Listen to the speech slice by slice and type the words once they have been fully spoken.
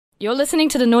You're listening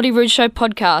to the Naughty Rude Show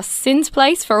podcast, Sin's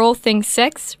place for all things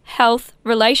sex, health,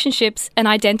 relationships, and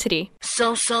identity.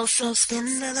 So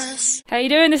scandalous. How you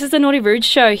doing? This is the Naughty Rude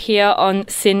Show here on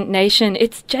Sin Nation.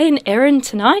 It's Jay and Erin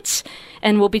tonight,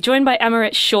 and we'll be joined by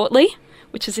Amaret shortly,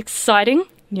 which is exciting.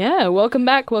 Yeah, welcome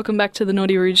back to the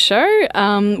Naughty Rude Show.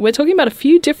 We're talking about a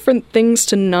few different things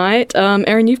tonight.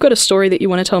 Erin, you've got a story that you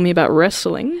want to tell me about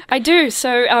wrestling. I do.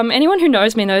 So anyone who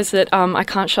knows me knows that I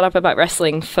can't shut up about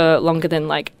wrestling for longer than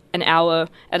like an hour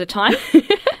at a time.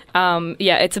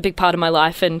 Yeah, it's a big part of my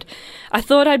life, and I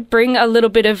thought I'd bring a little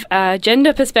bit of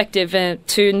gender perspective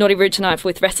to Naughty Rude tonight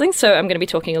with wrestling. So I'm going to be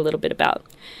talking a little bit about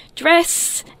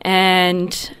dress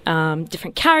and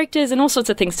different characters and all sorts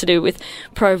of things to do with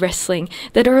pro wrestling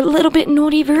that are a little bit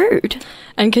naughty rude.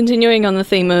 And continuing on the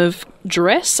theme of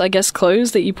dress, I guess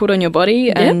clothes that you put on your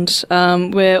body. Yep.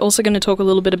 And we're also going to talk a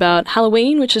little bit about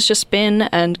Halloween, which has just been,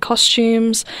 and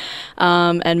costumes,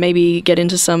 and maybe get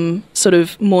into some sort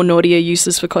of more naughtier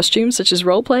uses for costumes, such as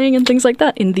role-playing and things like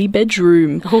that in the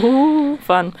bedroom. Oh,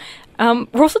 fun.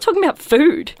 We're also talking about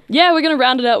food. Yeah, we're going to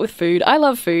round it out with food. I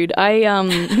love food.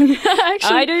 Actually,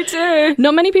 I do too.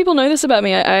 Not many people know this about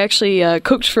me. I actually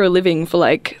cooked for a living for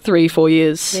like 3-4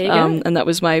 years. There you go. And that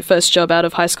was my first job out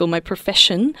of high school, my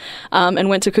profession, and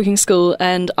went to cooking school.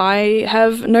 And I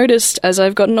have noticed as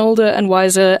I've gotten older and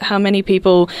wiser how many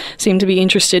people seem to be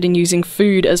interested in using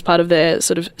food as part of their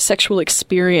sort of sexual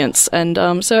experience. And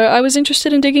so I was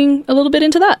interested in digging a little bit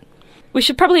into that. We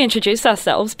should probably introduce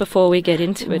ourselves before we get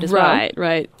into it as well.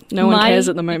 Right. No one cares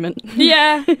at the moment.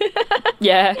 Yeah.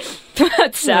 Yeah.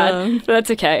 That's sad. But that's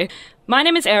okay. My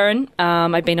name is Erin.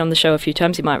 I've been on the show a few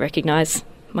times. You might recognise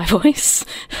my voice.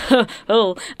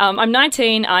 I'm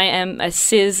 19. I am a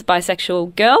cis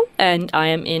bisexual girl, and I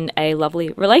am in a lovely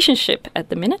relationship at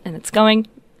the minute, and it's going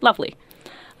lovely.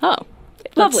 Oh.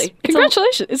 Lovely.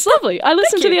 Congratulations. It's lovely. I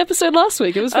listened to the episode last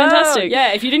week. It was fantastic.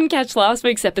 Yeah, if you didn't catch last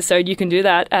week's episode, you can do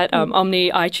that at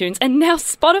Omni, iTunes, and now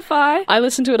Spotify. I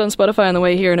listened to it on Spotify on the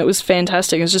way here, and it was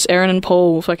fantastic. It was just Erin and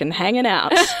Paul fucking hanging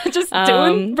out. Just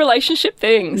doing relationship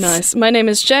things. Nice. My name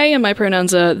is Jay, and my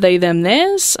pronouns are they, them,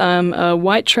 theirs. I'm a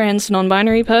white, trans,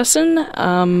 non-binary person.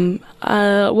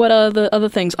 What are the other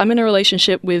things? I'm in a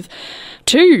relationship with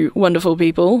 2 wonderful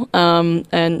people,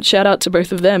 and shout out to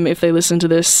both of them if they listen to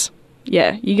this.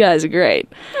 Yeah, you guys are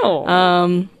great.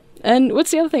 Oh. And what's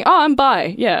the other thing? Oh, I'm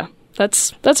bi. Yeah,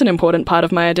 that's an important part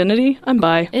of my identity. I'm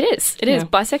bi. It is.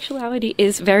 Bisexuality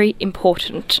is very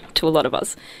important to a lot of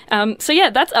us. So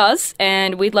yeah, that's us,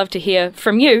 and we'd love to hear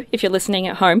from you if you're listening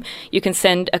at home. You can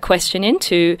send a question in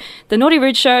to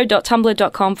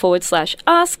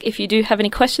thenaughtyrudeshow.tumblr.com/ask if you do have any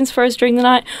questions for us during the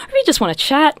night, or if you just want to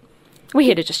chat. We're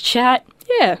here to just chat.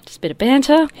 Yeah. Just a bit of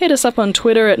banter. Hit us up on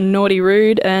Twitter at Naughty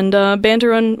Rude and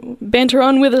banter on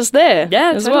with us there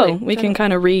as well. We can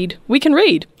kind of read. We can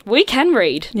read. We can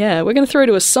read. Yeah, we're going to throw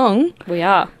to a song. We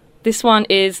are. This one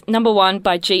is Number One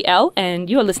by GL, and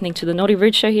you are listening to the Naughty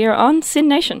Rude Show here on Sin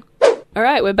Nation. All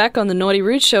right, we're back on the Naughty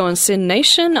Rude Show on Sin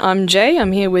Nation. I'm Jay.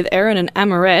 I'm here with Erin and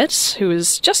Amaret, who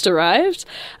has just arrived.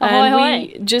 And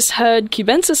we just heard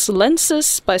Cubensis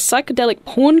Lensis by Psychedelic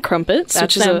Porn Crumpets,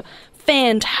 which is a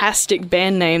fantastic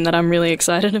band name that I'm really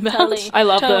excited about. Totally. I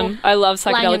love them. I love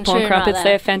Psychedelic Porn Crumpets. Right.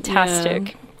 They're fantastic.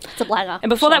 Yeah. It's a blagger. And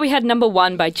before that, we had Number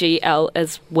One by GL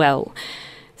as well.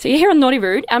 So you're here on Naughty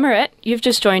Rude. Amaret, you've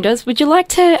just joined us. Would you like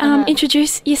to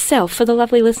introduce yourself for the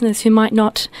lovely listeners who might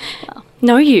not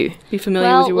know you? Be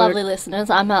familiar with your work. Lovely listeners,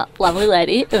 I'm a lovely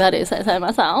lady, if I do say so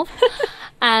myself.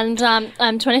 And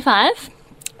I'm 25,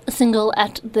 single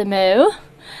at the mo,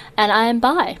 and I am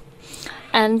bi.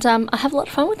 And I have a lot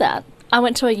of fun with that. I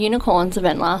went to a unicorns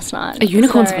event last night. A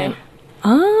unicorns event?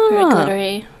 Very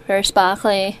glittery, very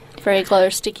sparkly, very glow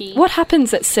sticky. What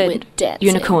happens at said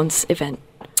unicorns event?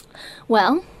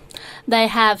 Well, they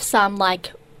have some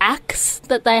like acts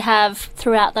that they have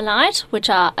throughout the night, which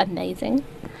are amazing.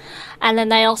 And then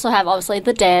they also have, obviously,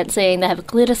 the dancing. They have a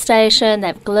glitter station. They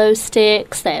have glow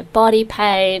sticks. They have body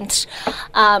paint.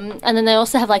 And then they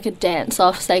also have, like, a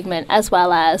dance-off segment as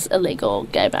well as illegal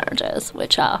gay marriages,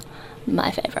 which are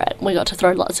my favourite. We got to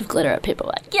throw lots of glitter at people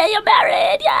like, yeah, you're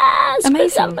married, yes!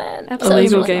 Amazing.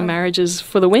 Illegal gay marriages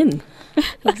for the win.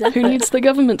 Exactly. Who needs the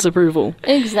government's approval?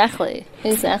 Exactly.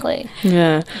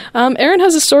 Yeah. Erin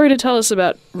has a story to tell us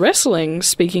about wrestling,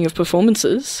 speaking of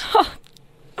performances.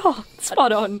 Oh,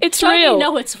 spot on. It's real. You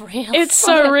know it's real. It's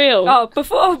so real. Oh,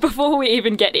 before we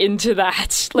even get into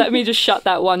that, let me just shut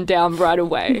that one down right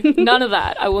away. None of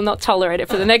that. I will not tolerate it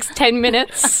for the next 10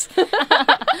 minutes.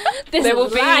 There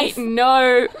will be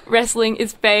no wrestling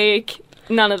is fake.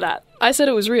 None of that. I said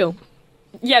it was real.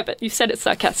 Yeah, but you said it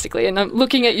sarcastically, and I'm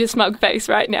looking at your smug face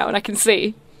right now, and I can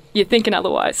see. you're thinking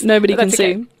otherwise. Nobody But can that's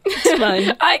see. okay. It's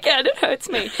fine. I can. It hurts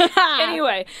me.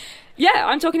 Anyway, yeah,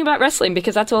 I'm talking about wrestling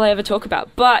because that's all I ever talk about.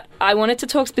 But I wanted to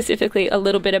talk specifically a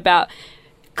little bit about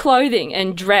clothing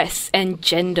and dress and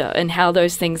gender and how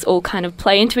those things all kind of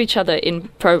play into each other in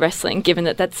pro wrestling, given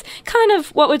that that's kind of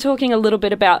what we're talking a little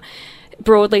bit about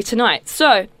broadly tonight.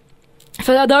 So,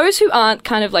 for those who aren't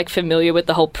kind of like familiar with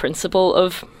the whole principle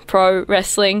of pro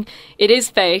wrestling, it is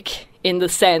fake in the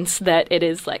sense that it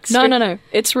is like... No.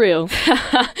 It's real.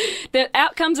 The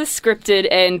outcomes are scripted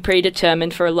and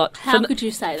predetermined for a lot... How could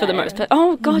you say that? For the most part.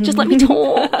 Oh, God, just let me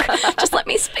talk. Just let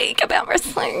me speak about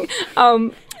wrestling.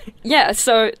 Yeah,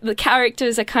 so the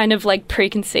characters are kind of like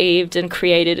preconceived and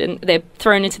created, and they're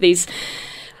thrown into these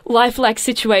lifelike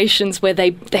situations where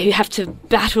they have to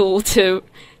battle to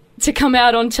come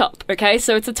out on top, okay?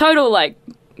 So it's a total like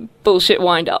bullshit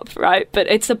wind-up, right? But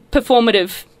it's a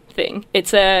performative thing.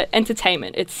 It's a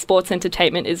entertainment. It's sports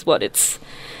entertainment is what it's...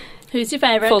 Who's your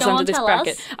favourite? Falls Go under on, this tell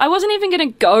bracket. us. I wasn't even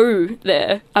going to go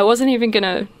there. I wasn't even going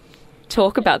to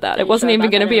talk about that. It wasn't even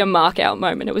going to be a mark out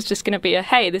moment. It was just going to be a,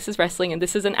 hey, this is wrestling and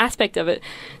this is an aspect of it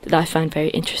that I find very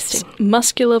interesting.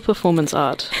 Muscular performance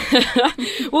art.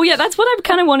 Well, yeah, that's what I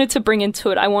kind of wanted to bring into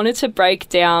it. I wanted to break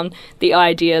down the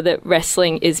idea that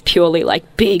wrestling is purely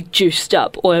like big, juiced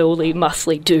up, oily,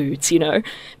 muscly dudes, you know,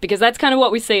 because that's kind of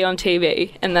what we see on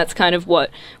TV and that's kind of what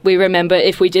we remember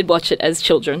if we did watch it as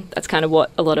children. That's kind of what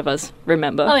a lot of us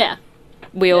remember. Oh, yeah.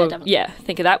 We all, definitely.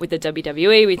 think of that with the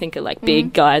WWE. We think of like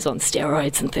big guys on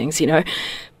steroids and things, you know.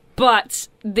 But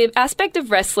the aspect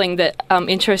of wrestling that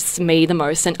interests me the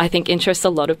most, and I think interests a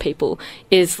lot of people,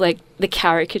 is like the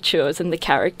caricatures and the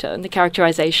character and the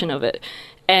characterization of it.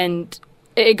 And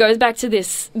it goes back to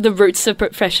the roots of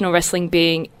professional wrestling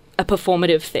being a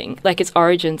performative thing. Like its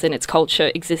origins and its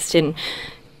culture exist in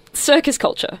circus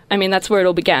culture. I mean, that's where it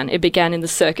all began. It began in the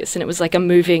circus, and it was like a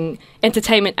moving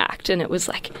entertainment act, and it was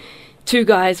like two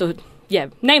guys,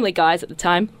 namely guys at the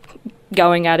time,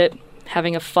 going at it,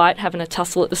 having a fight, having a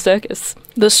tussle at the circus.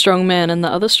 The strong man and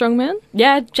the other strong man?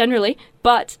 Yeah, generally.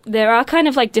 But there are kind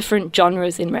of like different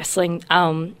genres in wrestling.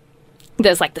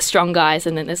 There's like the strong guys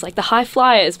and then there's like the high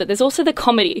flyers, but there's also the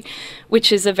comedy,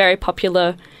 which is a very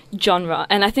popular genre.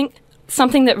 And I think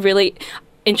something that really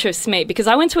interests me, because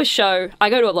I went to a show, I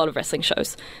go to a lot of wrestling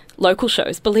shows, local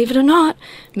shows, believe it or not.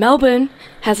 Melbourne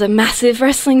has a massive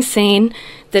wrestling scene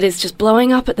that is just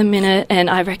blowing up at the minute, and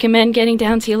I recommend getting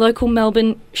down to your local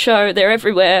Melbourne show. They're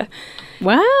everywhere.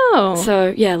 Wow.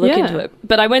 So, yeah, look into it.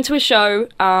 But I went to a show,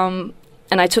 and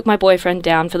I took my boyfriend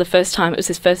down for the first time. It was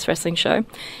his first wrestling show,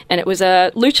 and it was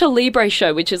a lucha libre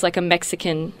show, which is like a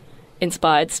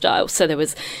Mexican-inspired style. So there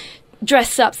was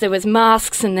dress-ups, there was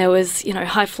masks, and there was, you know,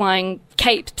 high-flying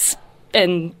capes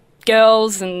and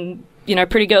girls and, you know,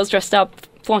 pretty girls dressed up,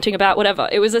 flaunting about, whatever.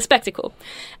 It was a spectacle.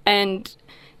 And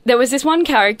there was this one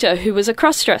character who was a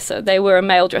cross-dresser. They were a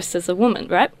male dressed as a woman,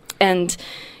 right? And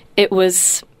it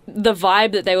was... the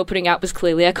vibe that they were putting out was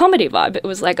clearly a comedy vibe. It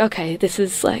was like, okay, this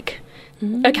is like...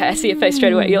 Okay, I see your face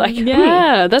straight away. You're like,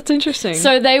 yeah, that's interesting.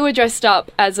 So they were dressed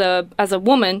up as a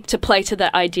woman to play to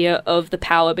that idea of the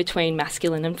power between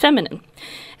masculine and feminine.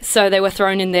 So they were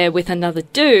thrown in there with another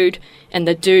dude, and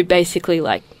the dude basically,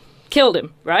 like, killed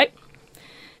him, right?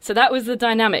 So that was the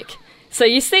dynamic. So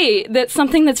you see that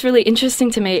something that's really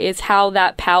interesting to me is how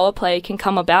that power play can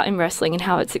come about in wrestling and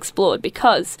how it's explored,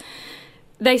 because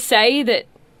they say that,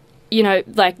 you know,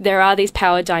 like, there are these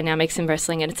power dynamics in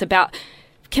wrestling, and it's about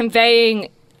conveying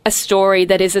a story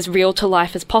that is as real to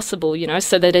life as possible, you know,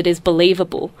 so that it is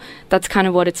believable. That's kind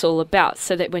of what it's all about.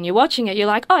 So that when you're watching it, you're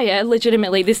like, oh yeah,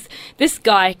 legitimately, this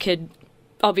guy could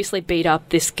obviously beat up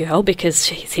this girl because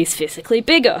he's physically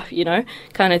bigger, you know,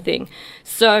 kind of thing.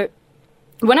 So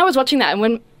when I was watching that, and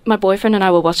when my boyfriend and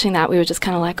I were watching that, we were just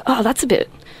kind of like, oh, it's a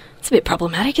bit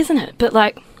problematic, isn't it? But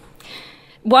like,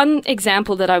 one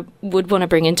example that I would want to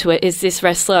bring into it is this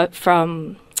wrestler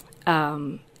from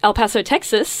El Paso,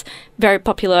 Texas, very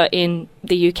popular in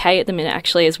the UK at the minute,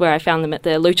 actually, is where I found them at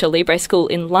the Lucha Libre School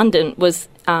in London, was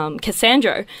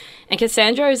Cassandro. And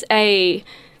Cassandro's a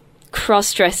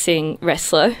cross-dressing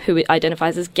wrestler who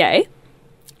identifies as gay.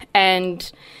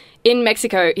 And in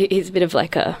Mexico, he's a bit of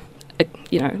like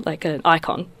like an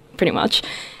icon, pretty much.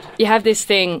 You have this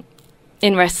thing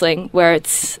in wrestling where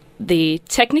it's the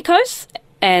technicos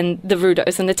and the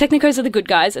rudos. And the technicos are the good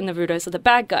guys and the rudos are the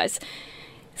bad guys.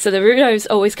 So the rudos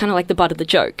always kind of like the butt of the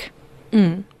joke.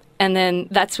 And then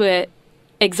that's where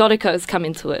exoticos come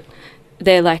into it.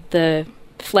 They're like the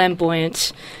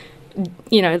flamboyant,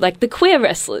 you know, like the queer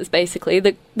wrestlers, basically,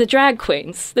 the drag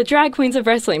queens. The drag queens of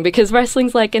wrestling, because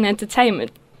wrestling's like an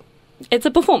entertainment. It's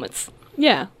a performance.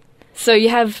 Yeah. So you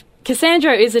have...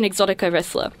 Cassandro is an exotico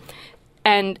wrestler.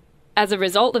 And as a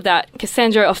result of that,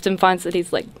 Cassandro often finds that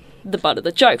he's like the butt of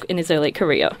the joke in his early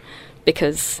career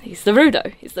because he's the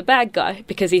rudo, he's the bad guy,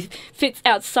 because he fits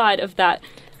outside of that.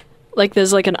 Like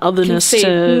there's like an otherness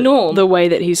to norm. The way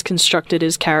that he's constructed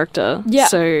his character. Yeah.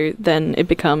 So then it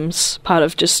becomes part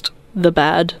of just the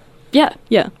bad. Yeah.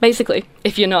 Yeah. Basically,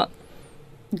 if you're not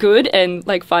good and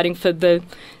like fighting for the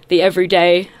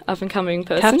everyday up and coming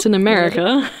person. Captain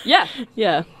America. Yeah.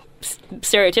 Yeah.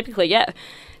 Stereotypically, yeah.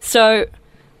 So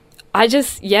I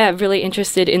just, really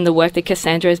interested in the work that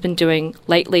Cassandra has been doing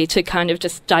lately to kind of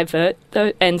just divert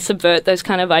and subvert those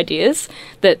kind of ideas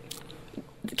that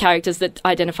characters that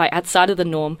identify outside of the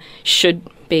norm should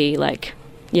be like,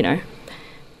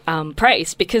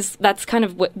 praised, because that's kind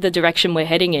of the direction we're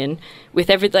heading in with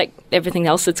everything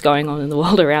else that's going on in the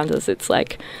world around us. It's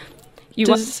like,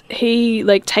 does he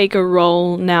like take a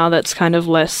role now that's kind of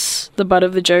less the butt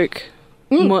of the joke?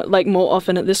 More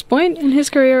often at this point in his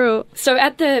career? Or? So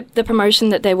at the promotion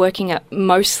that they're working at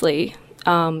mostly,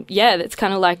 it's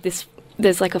kind of like this,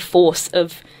 there's like a force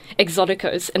of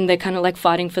exoticos and they're kind of like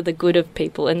fighting for the good of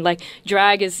people. And like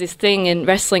drag is this thing in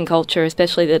wrestling culture,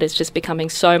 especially, that is just becoming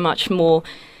so much more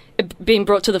being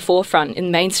brought to the forefront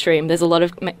in mainstream. There's a lot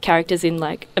of characters in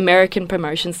like American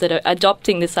promotions that are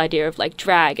adopting this idea of like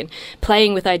drag and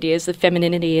playing with ideas of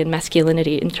femininity and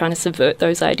masculinity and trying to subvert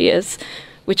those ideas,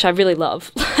 which I really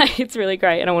love. It's really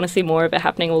great, and I want to see more of it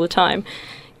happening all the time.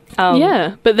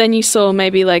 But then you saw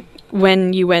maybe like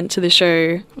when you went to the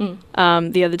show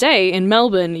the other day in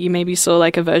Melbourne, you maybe saw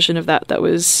like a version of that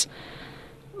was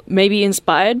maybe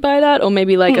inspired by that, or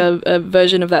maybe like a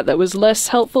version of that was less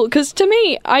helpful. Because to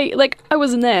me, I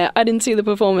wasn't there. I didn't see the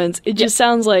performance. It just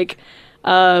sounds like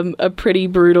a pretty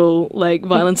brutal, like,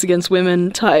 violence against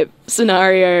women type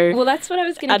scenario. Well, that's what I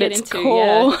was going to get into.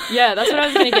 Core. Yeah, that's what I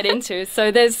was going to get into. So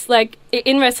there's, like,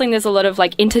 in wrestling, there's a lot of,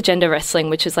 like, intergender wrestling,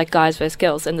 which is, like, guys versus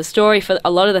girls. And the story for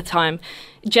a lot of the time,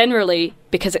 generally,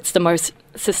 because it's the most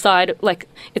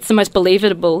it's the most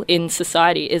believable in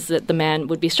society, is that the man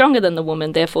would be stronger than the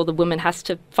woman. Therefore, the woman has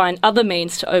to find other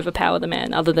means to overpower the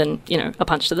man other than, a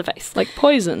punch to the face. Like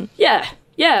poison.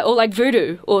 Yeah, or like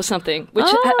voodoo or something, which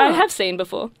I have seen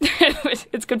before.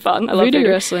 It's good fun. I love voodoo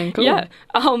wrestling. Cool. Yeah.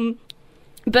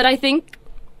 But I think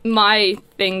my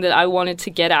thing that I wanted to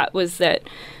get at was that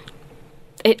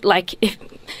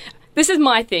this is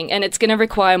my thing, and it's going to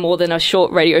require more than a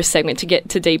short radio segment to get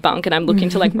to debunk, and I'm looking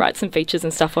to like write some features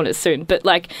and stuff on it soon. But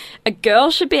like, a girl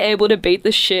should be able to beat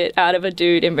the shit out of a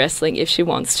dude in wrestling if she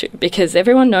wants to, because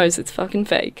everyone knows it's fucking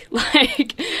fake.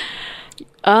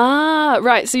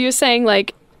 Right. So you're saying,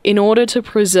 like, in order to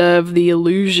preserve the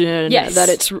illusion that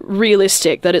it's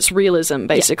realistic, that it's realism,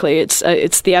 basically, it's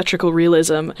theatrical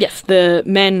realism. Yes. The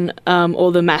men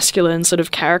or the masculine sort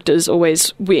of characters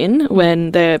always win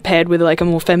when they're paired with, like, a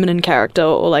more feminine character,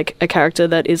 or, like, a character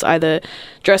that is either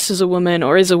dressed as a woman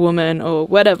or is a woman or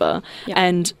whatever. Yeah.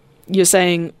 And you're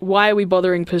saying, why are we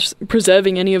bothering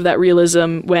preserving any of that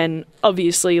realism when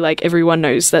obviously, like, everyone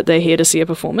knows that they're here to see a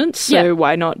performance? So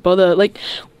why not bother,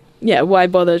 why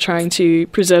bother trying to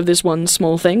preserve this one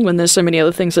small thing when there's so many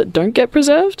other things that don't get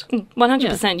preserved?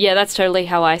 100%. Yeah, that's totally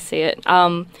how I see it.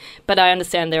 But I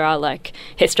understand there are, like,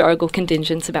 historical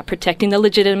contingents about protecting the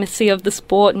legitimacy of the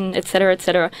sport and et cetera, et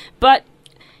cetera. But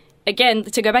again,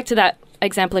 to go back to that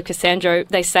example of Cassandro,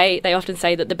 they often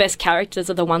say that the best characters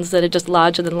are the ones that are just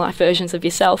larger than life versions of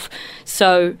yourself.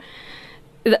 So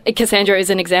Cassandro is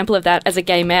an example of that. As a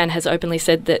gay man, has openly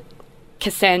said that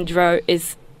Cassandro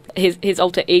is his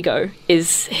alter ego,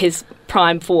 is his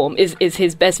prime form, is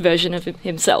his best version of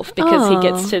himself, because he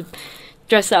gets to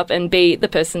dress up and be the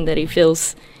person that he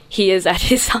feels he is at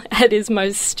his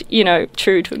most,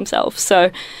 true to himself.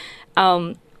 So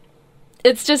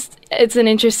it's an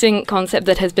interesting concept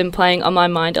that has been playing on my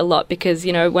mind a lot, because,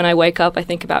 when I wake up, I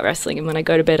think about wrestling, and when I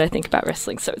go to bed, I think about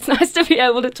wrestling. So it's nice to be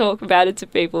able to talk about it to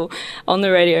people on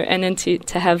the radio, and then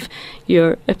to have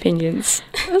your opinions.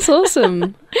 That's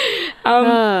awesome.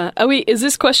 Is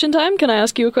this question time? Can I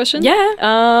ask you a question? Yeah.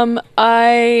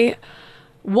 I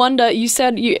wonder,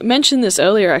 you mentioned this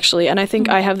earlier, actually, and I think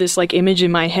I have this, like, image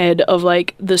in my head of,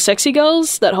 like, the sexy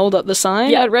girls that hold up the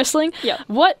sign at wrestling. Yeah.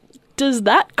 What does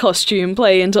that costume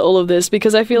play into all of this?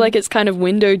 Because I feel like it's kind of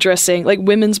window dressing, like,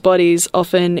 women's bodies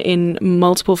often in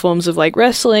multiple forms of, like,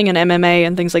 wrestling and MMA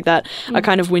and things like that are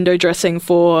kind of window dressing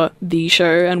for the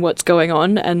show and what's going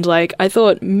on. And, like, I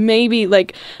thought maybe,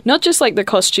 like, not just, like, the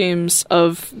costumes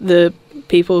of the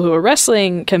people who are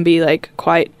wrestling can be, like,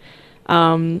 quite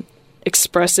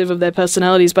expressive of their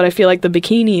personalities, but I feel like the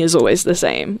bikini is always the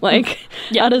same. Like,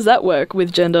 how does that work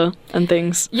with gender and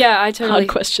things? Yeah, I totally... Hard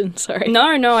question, sorry. No,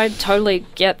 I totally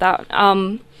get that.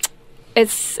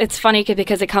 it's funny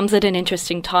because it comes at an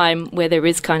interesting time where there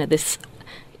is kind of this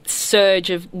surge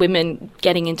of women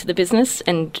getting into the business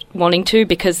and wanting to,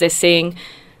 because they're seeing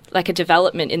like a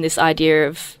development in this idea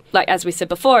of, like, as we said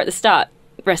before at the start,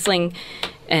 wrestling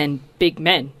and big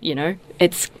men, you know,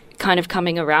 it's kind of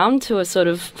coming around to a sort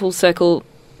of full circle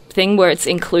thing where it's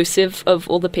inclusive of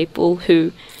all the people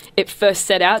who it first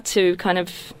set out to kind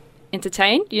of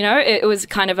entertain. You know, it was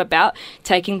kind of about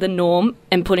taking the norm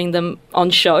and putting them on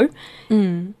show.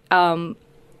 And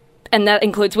that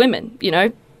includes women. You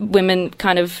know, women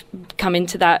kind of come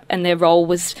into that, and their role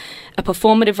was a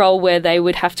performative role where they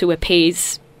would have to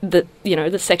appease the, you know,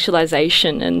 the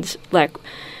sexualization and like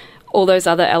all those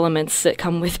other elements that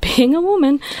come with being a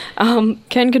woman.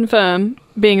 Can confirm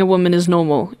being a woman is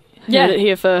normal. Yeah. Heard it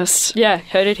here first. Yeah,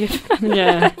 heard it here.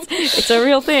 Yeah. It's a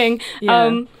real thing. Yeah.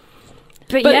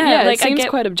 But But yeah, yeah, like it seems I get,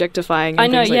 quite objectifying. I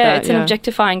And know, things like yeah, that, it's an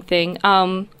objectifying thing.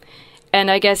 And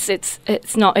I guess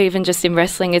it's not even just in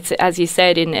wrestling. It's, as you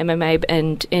said, in MMA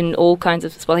and in all kinds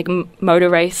of, like motor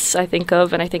race. I think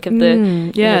of, and I think of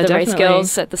the the race definitely.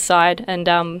 girls at the side, and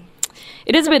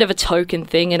it is a bit of a token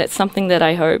thing, and it's something that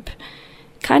I hope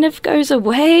kind of goes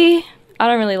away. I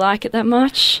don't really like it that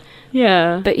much,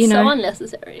 Yeah. but you so know,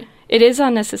 unnecessary. it is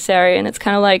unnecessary, and it's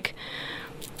kind of like,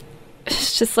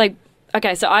 it's just like,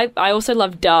 okay, so I also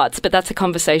love darts, but that's a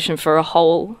conversation for a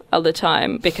whole other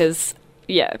time, because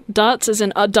yeah, Darts as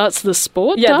in darts the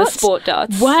sport? yeah, darts? the sport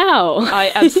darts. Wow.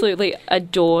 I absolutely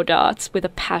adore darts with a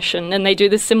passion, and they do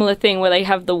this similar thing where they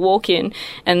have the walk-in,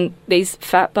 and these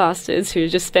fat bastards who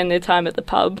just spend their time at the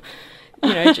pub,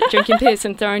 you know, drinking piss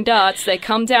and throwing darts, they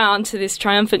come down to this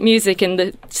triumphant music and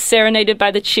the serenaded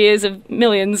by the cheers of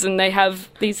millions, and they have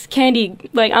these candy,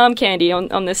 like arm candy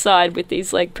on their side with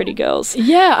these like pretty girls.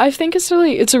 Yeah, I think it's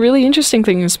a really interesting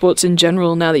thing in sports in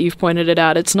general. Now that you've pointed it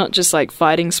out, it's not just like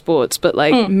fighting sports, but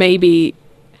like maybe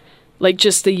like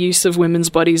just the use of women's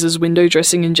bodies as window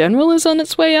dressing in general is on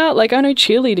its way out. Like I know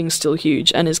cheerleading's still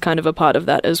huge and is kind of a part of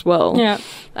that as well. Yeah.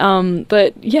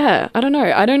 But yeah, I don't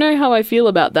know. I don't know how I feel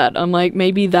about that. I'm like,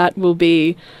 maybe that will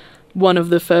be one of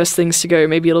the first things to go.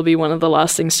 Maybe it'll be one of the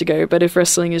last things to go. But if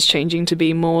wrestling is changing to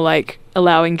be more like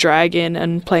allowing drag in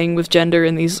and playing with gender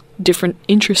in these different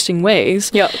interesting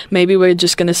ways, Yep. maybe we're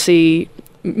just going to see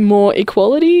more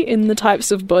equality in the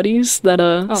types of bodies that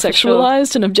are Oh, for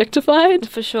sexualized and objectified,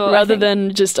 For sure. I rather think-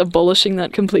 than just abolishing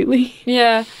that completely.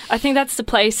 Yeah, I think that's the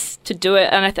place to do it,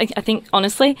 and I think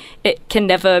honestly, it can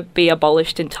never be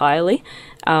abolished entirely,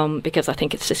 because I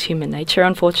think it's just human nature,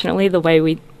 unfortunately, the way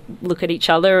we look at each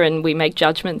other and we make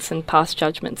judgments and pass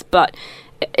judgments. But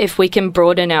if we can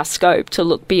broaden our scope to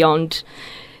look beyond,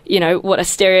 you know, what a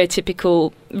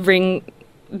stereotypical ring,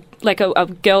 like a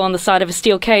girl on the side of a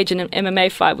steel cage in an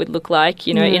MMA fight would look like,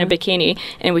 you know, in a bikini,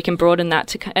 and we can broaden that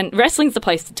to, and wrestling's the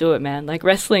place to do it, man. Like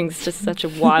wrestling's just such a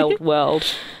wild world.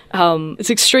 It's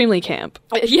extremely camp.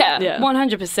 Yeah, Yeah.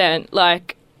 100%.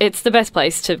 Like, it's the best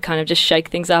place to kind of just shake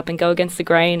things up and go against the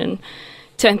grain and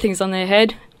turn things on their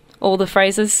head. All the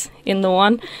phrases in the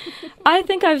one. I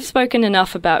think I've spoken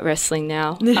enough about wrestling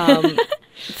now,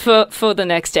 for the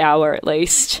next hour at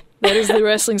least. That is the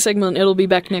wrestling segment. It'll be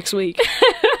back next week.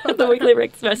 The weekly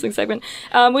wrestling segment.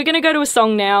 We're going to go to a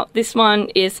song now. This one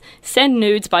is Send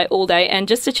Nudes by All Day, and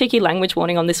just a cheeky language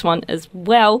warning on this one as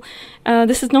well.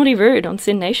 This is Naughty Rude on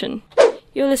Sin Nation.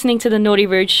 You're listening to the Naughty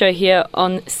Rude show here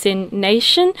on Sin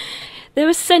Nation. There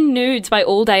was Send Nudes by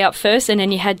All Day up first, and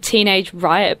then you had Teenage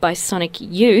Riot by Sonic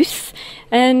Youth.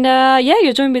 And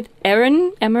you're joined with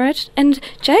Erin, Emmeret, and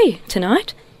Jay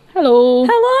tonight. Hello.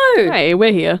 Hello! Hey,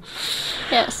 we're here.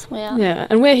 Yes, we are. Yeah,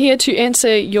 and we're here to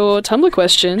answer your Tumblr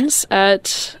questions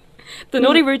at...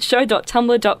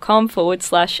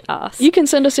 thenaughtyrudeshow.tumblr.com/ask. You can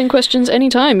send us in questions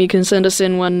anytime. You can send us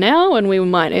in one now and we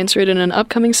might answer it in an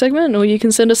upcoming segment, or you can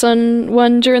send us on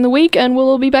one during the week and we'll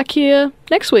all be back here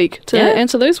next week to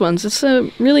answer those ones. It's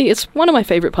it's one of my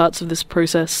favourite parts of this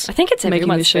process. I think it's making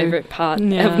everyone's this show. favourite part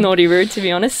Yeah. of Naughty Rude, to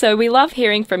be honest. So we love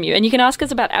hearing from you. And you can ask us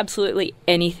about absolutely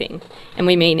anything. And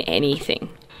we mean anything.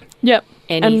 Yep.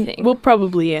 Anything. And we'll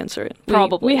probably answer it.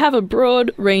 Probably. We have a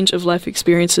broad range of life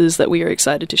experiences that we are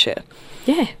excited to share.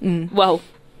 Yeah. Well,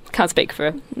 can't speak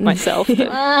for myself. But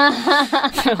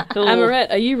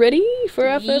Amarette, are you ready for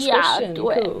our first Yeah, question? do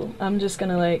it. Cool. I'm just going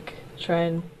to try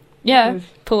and... yeah,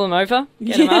 pull them over,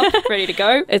 get them up, ready to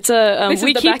go. It's a... This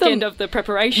we is the keep back them, end of the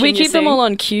preparation. We you keep them see. all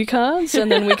on cue cards,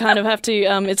 and then we kind of have to...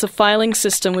 it's a filing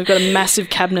system. We've got a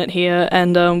massive cabinet here,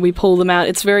 and we pull them out.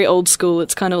 It's very old school.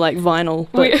 It's kind of like vinyl,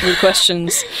 but with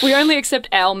questions. We only accept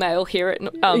our mail here at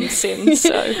Sin,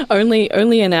 so...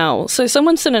 Only an owl. So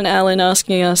someone sent an owl in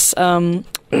asking us, I'm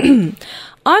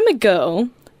a girl,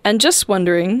 and just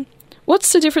wondering,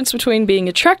 What's the difference between being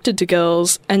attracted to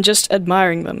girls and just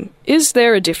admiring them? Is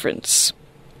there a difference?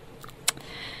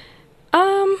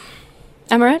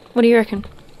 Amaret, what do you reckon?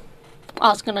 I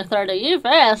was going to throw to you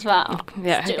first, but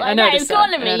Yeah, I know you've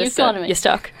gone to me. You've gone to me. You're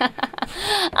stuck. Yeah,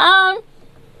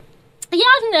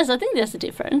 I think there's a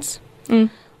difference.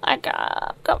 Like,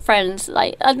 I've got friends.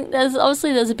 Like, I think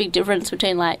there's a big difference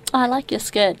between like, oh, I like your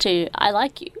skirt to I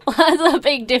like you. There's a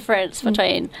big difference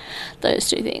between those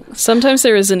two things. Sometimes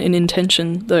there isn't an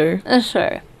intention, though. That's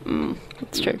true.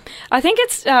 It's true. I think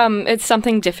it's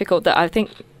something difficult that I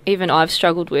think even I've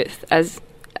struggled with as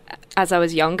I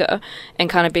was younger, and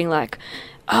kind of being like,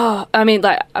 oh, I mean,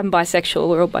 like, I'm bisexual,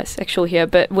 we're all bisexual here,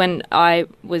 but when I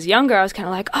was younger, I was kind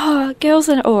of like, oh, girls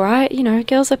are all right, you know,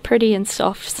 girls are pretty and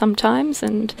soft sometimes,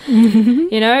 and,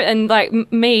 you know, and, like,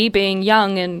 me being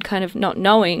young and kind of not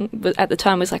knowing at the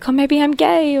time was like, oh, maybe I'm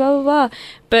gay, blah, blah, blah.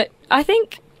 But I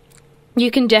think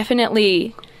you can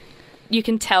definitely... You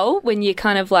can tell when you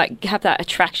kind of, like, have that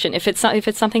attraction. If it's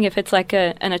like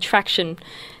an attraction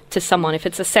to someone, if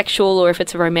it's a sexual or if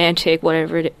it's a romantic,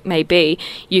 whatever it may be,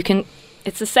 you can...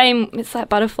 It's the same, it's like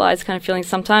butterflies kind of feeling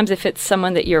sometimes if it's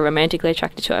someone that you're romantically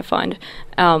attracted to, I find.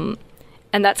 And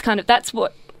that's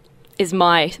what is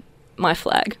my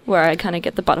flag, where I kind of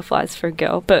get the butterflies for a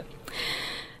girl. But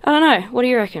I don't know, what do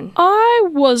you reckon? I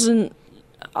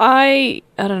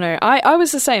don't know. I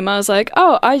was the same. I was like,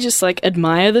 oh, I just, like,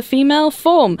 admire the female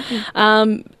form.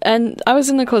 And I was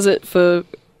in the closet for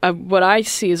what I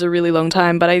see is a really long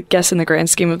time, but I guess in the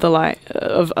grand scheme of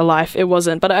of a life, it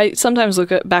wasn't. But I sometimes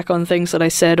look back on things that I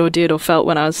said or did or felt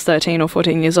when I was 13 or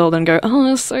 14 years old and go, oh,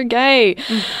 that's so gay.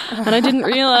 And I didn't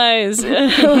realise.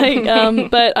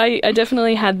 But I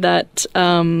definitely had that...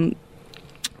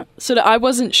 sort of, I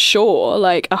wasn't sure,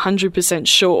 like 100%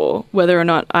 sure, whether or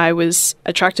not I was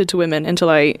attracted to women until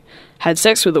I had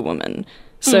sex with a woman.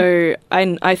 So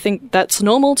I think that's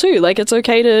normal too. Like, it's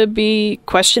okay to be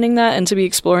questioning that and to be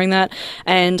exploring that.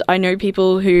 And I know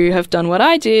people who have done what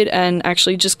I did and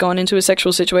actually just gone into a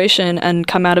sexual situation and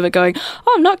come out of it going,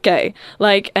 oh, I'm not gay.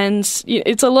 Like, and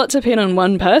it's a lot to pin on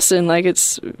one person. Like,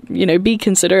 it's, you know, be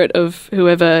considerate of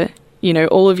whoever, you know,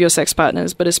 all of your sex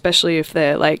partners, but especially if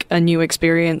they're like a new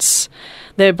experience,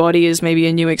 their body is maybe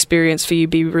a new experience for you,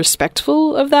 be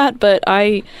respectful of that. But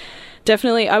I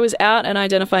was out and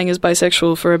identifying as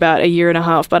bisexual for about 1.5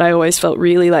 years, but I always felt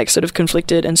really like sort of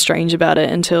conflicted and strange about it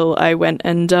until I went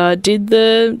and did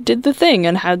the thing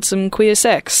and had some queer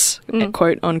sex,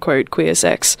 quote unquote queer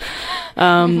sex.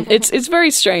 It's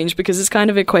very strange because it's kind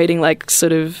of equating like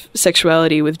sort of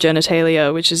sexuality with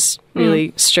genitalia, which is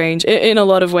really strange in a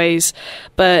lot of ways.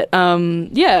 But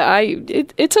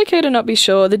it's okay to not be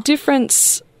sure. The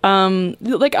difference, I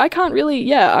couldn't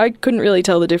really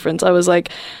tell the difference. I was like,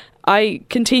 I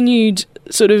continued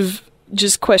sort of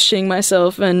just questioning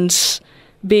myself and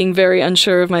being very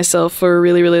unsure of myself for a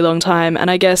really, really long time.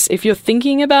 And I guess if you're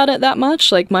thinking about it that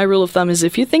much, like my rule of thumb is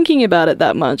if you're thinking about it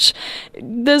that much,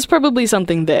 there's probably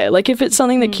something there. Like if it's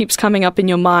something that keeps coming up in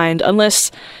your mind, unless,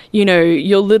 you know,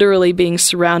 you're literally being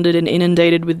surrounded and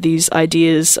inundated with these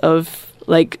ideas of,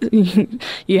 like,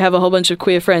 you have a whole bunch of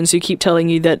queer friends who keep telling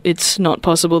you that it's not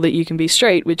possible that you can be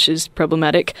straight, which is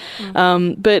problematic.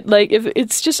 But, like, if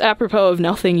it's just apropos of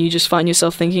nothing, you just find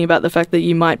yourself thinking about the fact that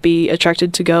you might be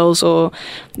attracted to girls or,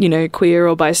 you know, queer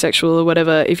or bisexual or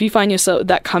whatever. If you find yourself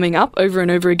that coming up over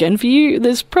and over again for you,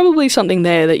 there's probably something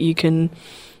there that you can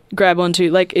grab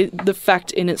onto. Like, the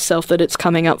fact in itself that it's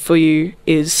coming up for you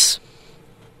is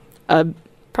a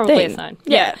probably thing. A sign.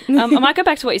 Yeah. I might go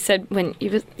back to what you said when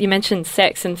you mentioned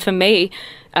sex, and for me,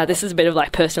 this is a bit of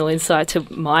like personal insight to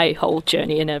my whole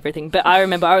journey and everything. But I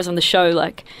remember I was on the show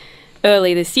like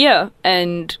early this year,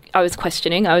 and I was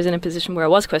questioning. I was in a position where I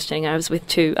was questioning. I was with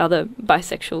two other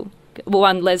bisexual,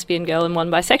 one lesbian girl and one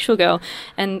bisexual girl,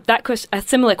 and a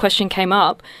similar question came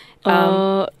up,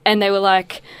 and they were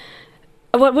like,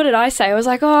 "What did I say?" I was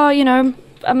like, "Oh, you know,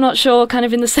 I'm not sure," kind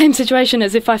of in the same situation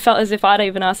as if I felt as if I'd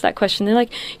even asked that question. They're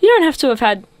like, you don't have to have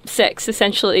had sex,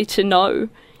 essentially, to know.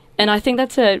 And I think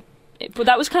that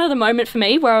was kind of the moment for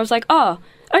me where I was like, oh,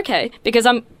 okay, because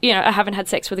I haven't had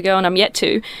sex with a girl and I'm yet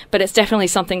to, but it's definitely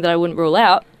something that I wouldn't rule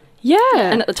out. Yeah.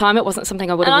 And at the time, it wasn't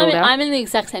something I would have ruled out. I'm in the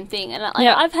exact same thing. And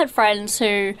I've had friends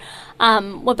who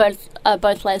were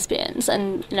both lesbians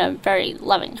and, you know, very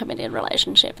loving, committed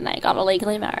relationship, and they got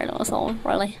illegally married. It was all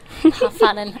really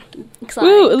fun and exciting.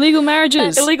 Woo, illegal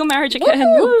marriages. Illegal marriage again.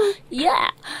 Woo! Yeah.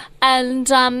 And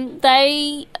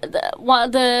she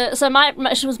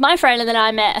was my friend, and then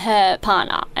I met her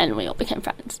partner, and we all became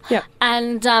friends. Yeah.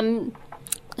 And her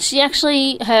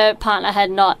partner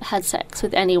had not had sex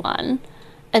with anyone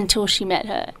until she met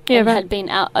her. Yeah, and right. had been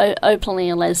out openly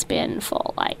a lesbian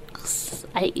for like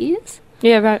 8 years,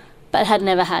 Yeah, right. but had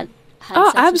never had Oh,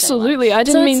 sex with absolutely. anyone. I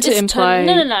didn't So mean to imply.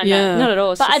 No. Yeah. Not at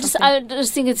all. It's But just I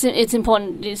just think it's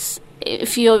important is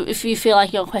if you feel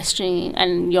like you're questioning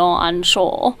and you're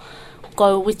unsure,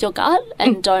 go with your gut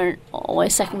and don't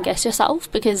always second guess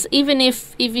yourself, because even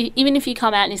if you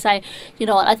come out and you say, you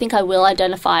know what, I think I will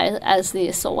identify as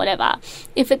this or whatever,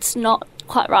 if it's not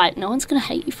quite right, no one's going to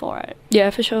hate you for it. Yeah,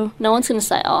 for sure. No one's going to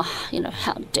say, oh, you know,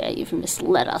 how dare you've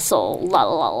misled us or la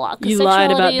la la. 'Cause You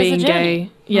lied about sexuality is a being journey.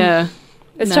 gay. Yeah.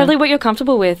 It's No. totally what you're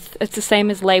comfortable with. It's the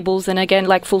same as labels, and again,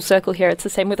 like full circle here, it's the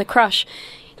same with a crush.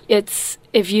 It's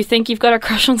if you think you've got a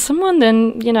crush on someone,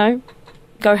 then, you know,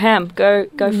 go ham. Go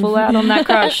full out on that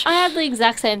crush. I had the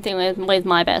exact same thing with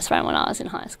my best friend when I was in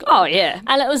high school. Oh, yeah.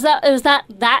 And it was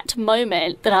that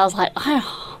moment that I was like, I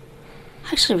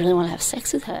actually really want to have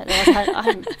sex with her. And I was like,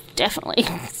 I'm definitely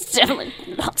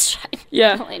not straight. Yeah.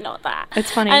 Definitely not that.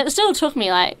 It's funny. And it still took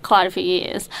me like quite a few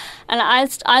years. And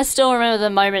I still remember the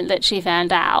moment that she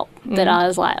found out that I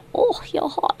was like, oh, you're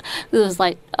hot. It was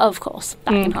like, of course,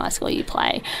 back in high school you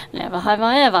play never have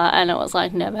I ever. And it was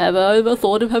like, never have I ever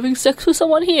thought of having sex with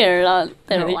someone here. And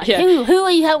they were like, Yeah. who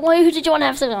are you? Who did you want to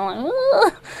have sex with? I'm like,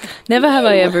 ugh. Never have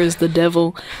I ever is the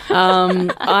devil.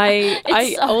 I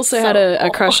It's so- also so had a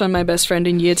awful. crush on my best friend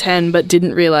in year 10, but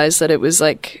didn't realise that it was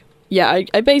like... Yeah,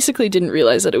 I basically didn't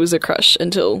realise that it was a crush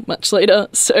until much later.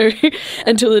 So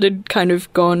until it had kind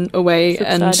of gone away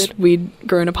and Subsided. we'd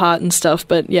grown apart and stuff.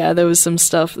 But yeah, there was some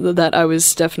stuff that I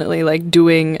was definitely like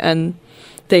doing and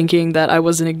thinking that I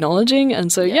wasn't acknowledging.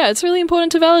 And so yeah, it's really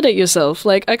important to validate yourself.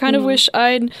 Like I kind of wish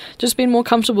I'd just been more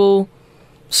comfortable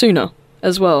sooner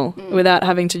as well, without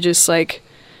having to just like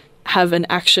have an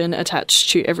action attached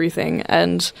to everything.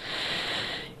 And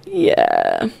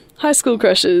yeah, high school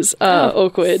crushes are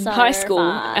awkward. So High school,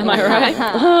 fun. am I right?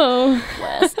 Oh,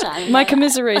 Worst time. my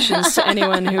commiserations to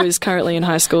anyone who is currently in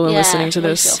high school and listening to we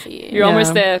this. feel for you. You're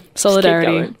almost there. Just keep Solidarity.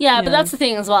 going. Yeah, but that's the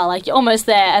thing as well. Like, you're almost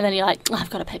there, and then you're like, oh,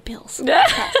 I've got to pay bills.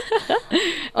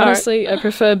 Honestly, I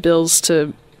prefer bills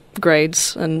to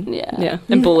grades and Yeah.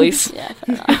 And bullies. Yeah,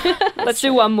 fair enough. Let's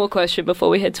do one more question before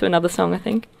we head to another song, I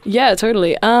think. Yeah,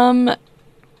 totally.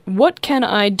 What can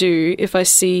I do if I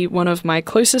see one of my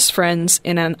closest friends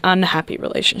in an unhappy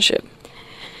relationship?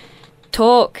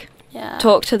 Talk. Yeah.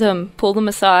 Talk to them. Pull them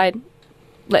aside.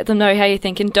 Let them know how you're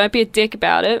thinking. Don't be a dick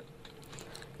about it.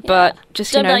 But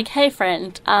just, Don't you know, be like, hey,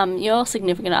 friend, your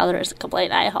significant other is a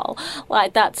complete a-hole.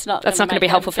 Like, that's not That's not gonna make be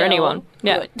them helpful for feel anyone.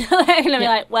 Yeah. good. They're going to be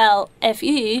like, well, F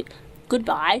you,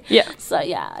 goodbye. Yeah. So,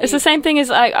 yeah. It's the same thing as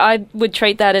I would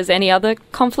treat that as any other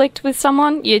conflict with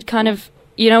someone. You'd kind of,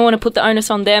 you don't want to put the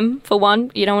onus on them, for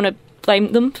one. You don't want to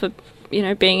blame them for, you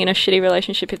know, being in a shitty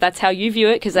relationship if that's how you view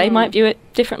it, because they might view it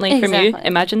differently from you. Exactly.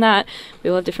 Imagine that.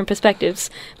 We all have different perspectives.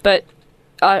 But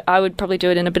I would probably do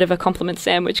it in a bit of a compliment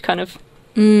sandwich kind of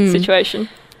situation.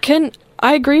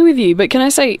 I agree with you, but can I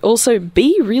say also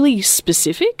be really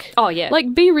specific? Oh, yeah.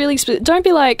 Like, be really specific. Don't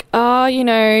be like, oh, you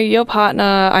know, your partner,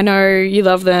 I know you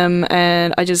love them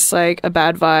and I just like a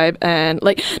bad vibe. And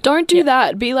like, don't do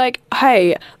that. Be like,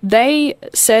 hey, they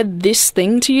said this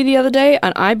thing to you the other day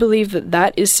and I believe that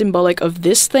that is symbolic of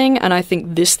this thing and I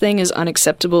think this thing is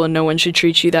unacceptable and no one should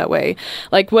treat you that way.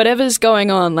 Like, whatever's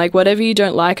going on, like, whatever you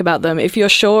don't like about them, if you're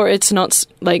sure it's not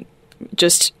like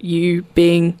just you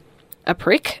being a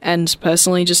prick and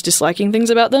personally just disliking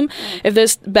things about them, if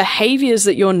there's behaviors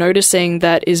that you're noticing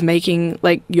that is making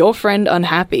like your friend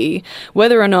unhappy,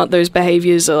 whether or not those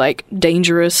behaviors are like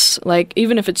dangerous, like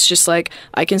even if it's just like,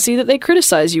 I can see that they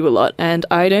criticize you a lot and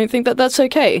I don't think that that's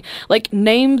okay, like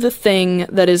name the thing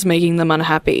that is making them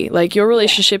unhappy. Like, your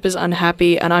relationship is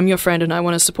unhappy and I'm your friend and I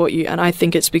want to support you and I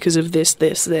think it's because of this.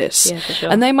 Yeah, for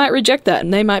sure. And they might reject that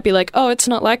and they might be like, oh, it's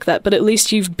not like that, but at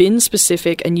least you've been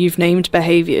specific and you've named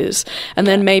behaviors. And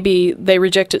then maybe they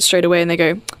reject it straight away and they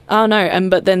go, oh no,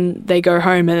 but then they go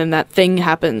home and then that thing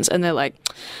happens and they're like,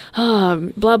 oh,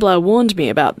 blah blah warned me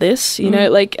about this, you know,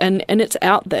 like, and it's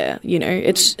out there, you know,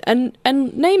 it's, and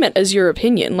name it as your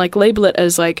opinion, like label it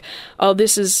as like, oh,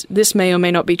 this may or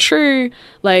may not be true,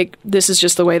 like this is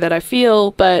just the way that I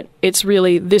feel, but it's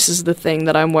really, this is the thing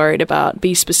that I'm worried about.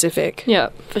 Be specific. Yeah,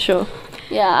 for sure.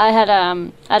 Yeah, I had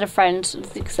a friend,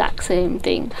 the exact same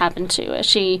thing happened to her.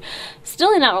 She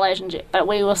still in that relationship, but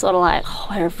we were sort of like, oh,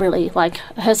 we're really, like,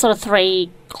 her sort of three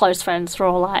close friends were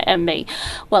all like, and me,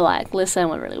 were like, listen,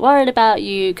 we're really worried about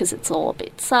you because it's all a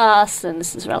bit sus and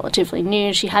this is relatively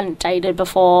new. She hadn't dated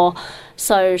before,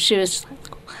 so she was just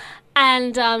like,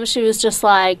 and she was just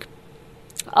like,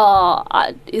 oh,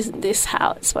 isn't this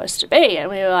how it's supposed to be? And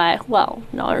we were like, well,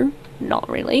 no, not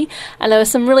really. And there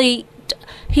was some really...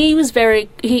 He is very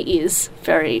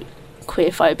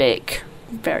queer-phobic,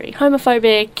 very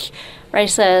homophobic,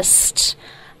 racist,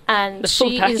 and The full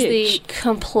she is the package.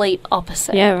 complete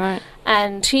opposite. Yeah, right.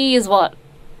 And he is what,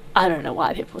 I don't know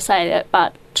why people say it,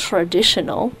 but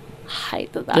traditional. I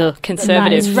hate that. Ugh, conservative.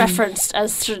 That is referenced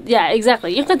as yeah,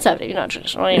 exactly. You're conservative. You're not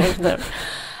traditional. You're conservative.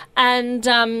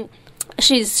 And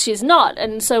she's not.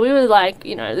 And so we were like,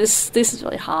 you know, this is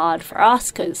really hard for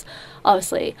us because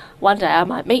obviously one day I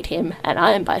might meet him and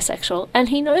I am bisexual and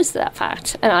he knows that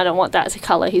fact and I don't want that to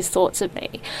colour his thoughts of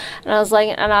me. And I was like,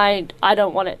 and I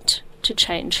don't want it to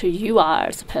change who you are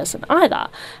as a person either.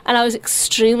 And I was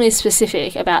extremely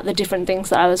specific about the different things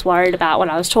that I was worried about when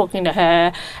I was talking to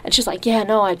her, and she's like, yeah,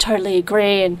 no, I totally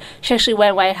agree. And she actually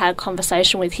went away and had a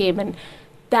conversation with him, and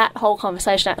that whole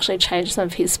conversation actually changed some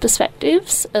of his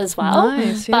perspectives as well.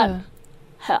 Nice, But yeah.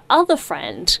 her other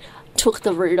friend took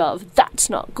the route of,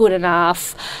 that's not good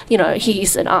enough, you know,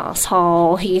 he's an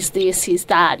asshole, he's this, he's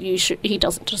that, he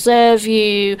doesn't deserve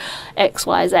you,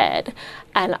 XYZ,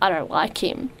 and I don't like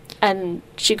him. And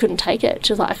she couldn't take it.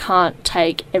 She was like, I can't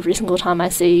take every single time I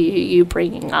see you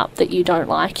bringing up that you don't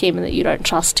like him and that you don't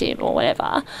trust him or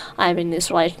whatever. I'm in this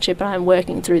relationship and I'm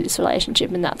working through this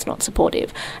relationship and that's not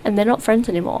supportive. And they're not friends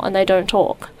anymore and they don't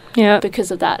talk Yeah. because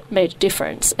of that major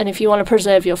difference. And if you want to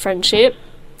preserve your friendship,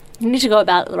 you need to go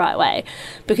about it the right way,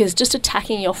 because just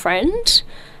attacking your friend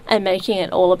and making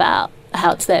it all about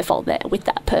how it's their fault they're with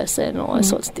that person or those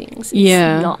sorts of things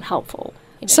is not helpful.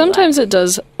 Sometimes it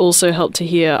does also help to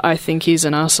hear, I think he's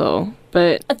an asshole.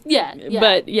 But yeah.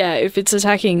 But yeah, if it's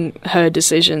attacking her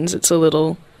decisions, it's a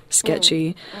little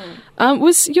sketchy.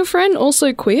 Was your friend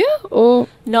also queer, or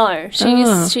No,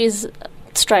 she's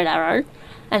straight arrow,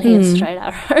 and he is straight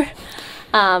arrow.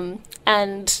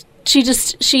 And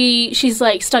she's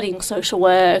like studying social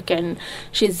work, and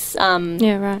she's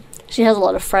Yeah, right. she has a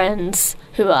lot of friends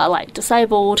who are like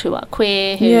disabled, who are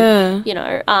queer, who you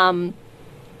know,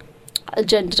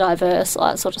 gender diverse, all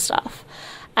that sort of stuff.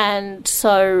 And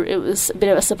so it was a bit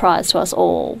of a surprise to us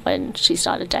all when she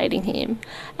started dating him.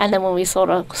 And then when we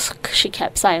she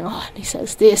kept saying, oh, and he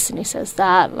says this and he says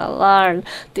that, la la, and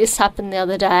this happened the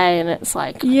other day, and it's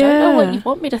like, I don't know what you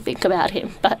want me to think about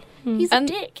him, but he's a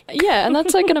dick. Yeah, and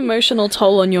that's like an emotional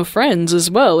toll on your friends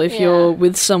as well if you're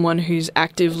with someone who's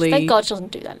actively... Thank God she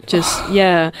doesn't do that.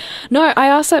 No, I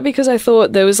asked that because I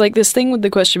thought there was like this thing with the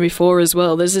question before as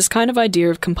well. There's this kind of idea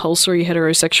of compulsory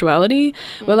heterosexuality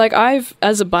where like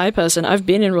as a bi person, I've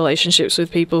been in relationships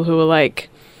with people who are like,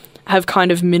 have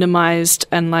kind of minimized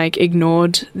and like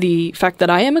ignored the fact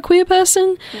that I am a queer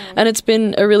person, and it's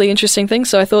been a really interesting thing.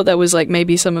 So I thought that was like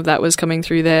maybe some of that was coming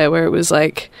through there, where it was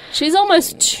like she's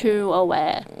almost too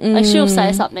aware. Like she'll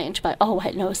say something and she'll be like, oh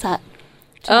wait, no, is that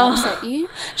upset you?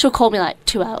 She'll call me like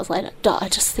 2 hours later. I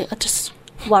just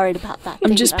worried about that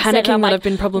thing. I'm just I said, panicking that I've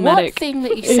been problematic. What thing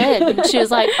that you said? And she was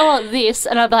like, oh, this,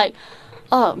 and I'm like,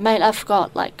 oh mate, I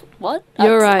forgot. Like, what?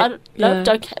 You're right.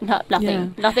 Don't care. No,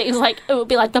 nothing. Yeah. Nothing. It's like, it would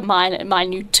be like the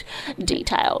minute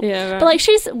detail. Yeah, right. But like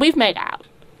we've made out.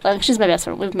 Like, she's my best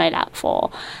friend. We've made out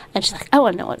before. And she's like, I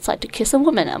want to know what it's like to kiss a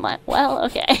woman. I'm like, well,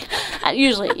 okay. And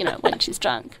usually, you know, when she's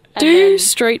drunk. And do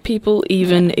straight people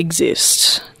even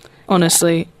exist?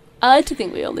 Honestly. I like to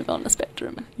think we all live on the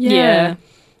spectrum. Yeah.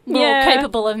 We're all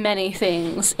capable of many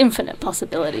things. Infinite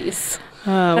possibilities.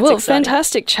 Well, exciting.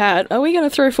 fantastic chat. Are we going to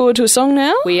throw forward to a song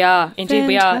now? We are. Indeed,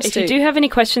 we are. If you Fantastic. do have any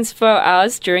questions for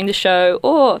us during the show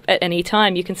or at any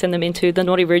time, you can send them into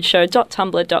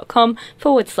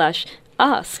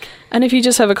thenaughtyrude.tumblr.com/ask. And if you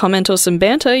just have a comment or some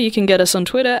banter, you can get us on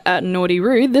Twitter at Naughty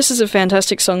Rude. This is a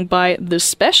fantastic song by The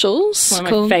Specials. One of my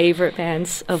called favourite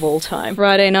bands of all time.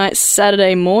 Friday Night,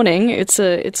 Saturday Morning. It's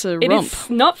a It romp. is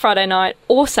not Friday night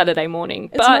or Saturday morning,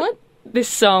 but not? this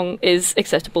song is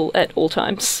acceptable at all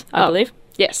times, I believe.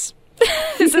 Yes.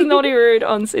 This is Naughty Rude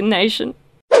on Sin Nation.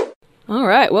 All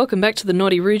right, welcome back to the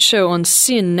Naughty Rude Show on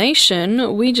Sin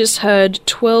Nation. We just heard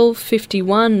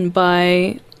 12:51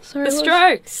 by... Sorry, The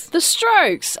Strokes. The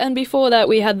Strokes. And before that,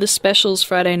 we had The Specials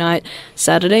Friday Night,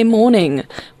 Saturday Morning,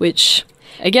 which...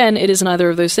 Again, it is neither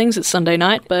of those things. It's Sunday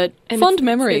night, but fond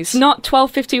memories. It's not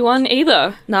 12:51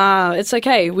 either. Nah, it's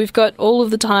okay. We've got all of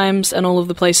the times and all of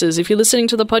the places. If you're listening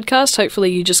to the podcast,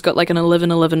 hopefully you just got like an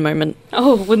 11:11 moment.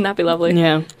 Oh, wouldn't that be lovely?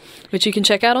 Yeah. Which you can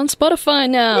check out on Spotify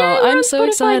now. Yeah, we're I'm on so Spotify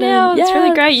excited. now. It's Yeah.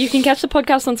 really great. You can catch the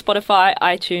podcast on Spotify,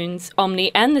 iTunes,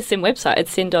 Omni, and the Sin website at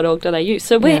sin.org.au.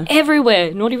 So we're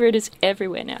everywhere. Naughty Rude is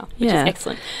everywhere now, which is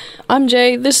excellent. I'm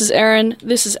Jay. This is Erin.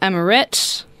 This is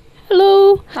Amarette.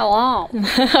 Hello. Hello.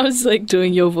 I was like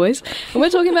doing your voice. And we're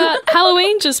talking about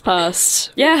Halloween just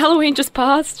passed. Yeah, Halloween just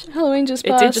passed. Halloween just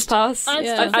It passed. did just pass. I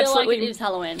Yeah. still feel Absolutely. like it is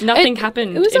Halloween. Nothing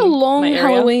happened. It was in a long my area.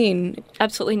 Halloween.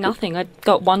 Absolutely nothing. I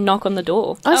got one knock on the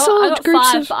door. I saw I got groups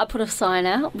 5, of. but I put a sign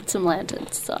out with some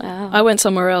lanterns. So. I went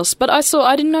somewhere else, but I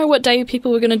didn't know what day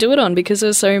people were going to do it on because there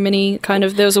were so many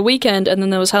there was a weekend and then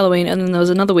there was Halloween and then there was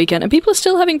another weekend and people are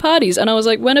still having parties and I was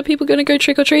like, when are people going to go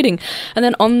trick-or-treating? And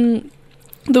then on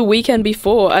the weekend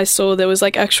before, I saw there was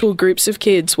like actual groups of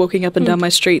kids walking up and down my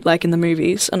street like in the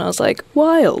movies and I was like,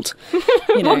 wild.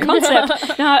 You know. What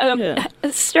concept? No, Yeah.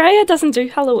 Australia doesn't do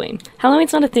Halloween.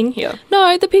 Halloween's not a thing here.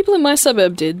 No, the people in my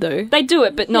suburb did though. They do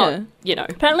it, but not, Yeah. you know.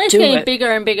 Apparently it's Do getting it.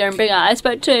 bigger and bigger and bigger. I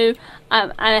spoke to...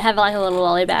 I have like a little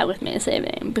lolly bag with me this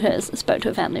evening because I spoke to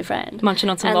a family friend.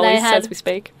 Munching on some And lollies they had- as we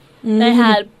speak. They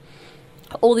had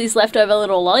all these leftover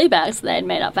little lolly bags that they'd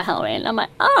made up for Halloween. I'm like,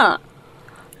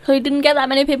 so you didn't get that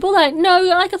many people? They're like, no, we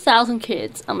got like 1,000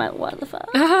 kids. I'm like, what the fuck?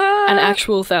 An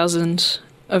actual 1,000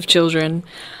 of children.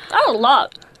 That's a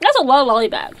lot. That's a lot of lolly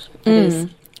bags. It is.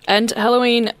 And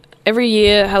Halloween, every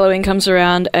year Halloween comes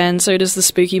around and so does the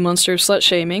spooky monster of slut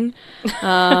shaming.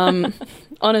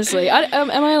 Honestly, am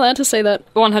I allowed to say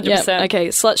that? 100%. Yeah, okay,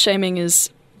 slut shaming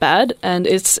is bad and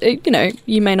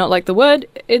you may not like the word,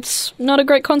 it's not a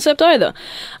great concept either.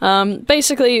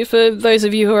 Basically, for those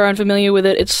of you who are unfamiliar with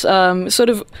it, it's sort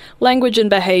of language and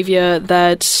behaviour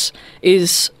that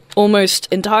is almost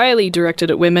entirely directed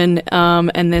at women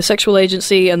and their sexual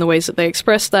agency and the ways that they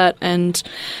express that, and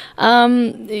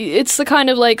it's the kind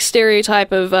of like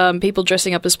stereotype of people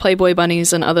dressing up as Playboy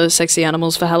bunnies and other sexy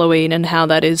animals for Halloween and how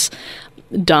that is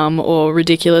dumb or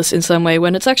ridiculous in some way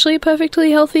when it's actually a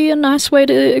perfectly healthy and nice way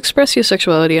to express your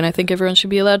sexuality, and I think everyone should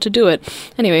be allowed to do it.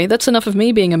 Anyway, that's enough of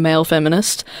me being a male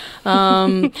feminist.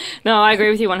 No, I agree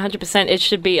with you 100%. It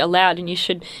should be allowed and you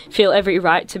should feel every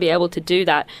right to be able to do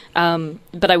that.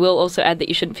 But I will also add that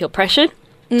you shouldn't feel pressured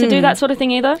to do that sort of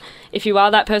thing either. If you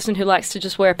are that person who likes to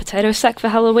just wear a potato sack for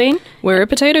Halloween, Wear a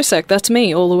potato sack, that's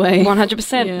me all the way.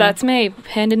 100%, Yeah. that's me,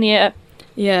 hand in the air.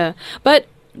 Yeah, but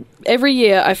every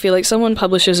year I feel like someone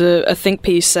publishes a think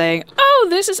piece saying, oh,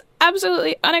 this is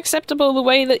absolutely unacceptable, the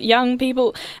way that young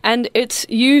people... And it's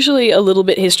usually a little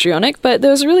bit histrionic, but there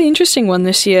was a really interesting one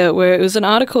this year where it was an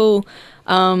article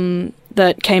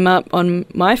that came up on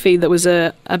my feed that was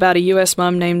about a US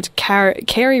mum named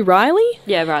Carrie Riley?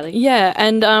 Yeah, Riley. Yeah,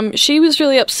 and she was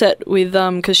really upset with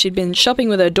because she'd been shopping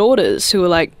with her daughters who were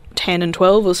like 10 and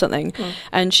 12 or something,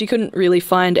 and she couldn't really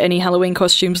find any Halloween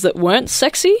costumes that weren't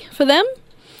sexy for them.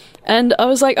 And I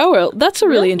was like, oh, well, that's a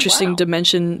really interesting Wow.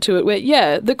 dimension to it. Where,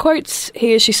 yeah, the quotes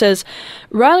here, she says,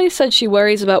 Riley said she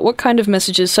worries about what kind of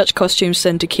messages such costumes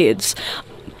send to kids.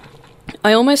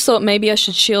 I almost thought maybe I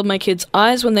should shield my kids'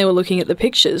 eyes when they were looking at the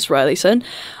pictures, Riley said.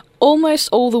 Almost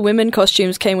all the women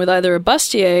costumes came with either a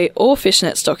bustier or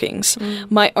fishnet stockings.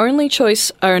 My only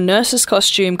choice are a nurse's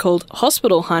costume called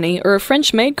Hospital Honey or a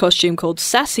French maid costume called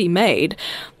Sassy Maid.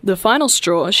 The final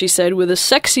straw, she said, with a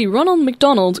sexy Ronald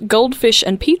McDonald goldfish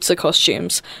and pizza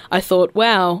costumes. I thought,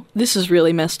 wow, this is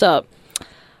really messed up.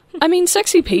 I mean,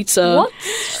 sexy pizza... What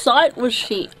site was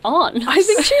she on? I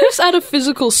think she was at a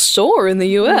physical store in the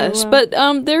US, but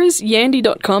there is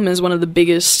Yandy.com is one of the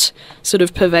biggest sort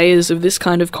of purveyors of this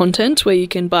kind of content where you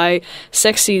can buy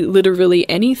sexy literally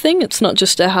anything. It's not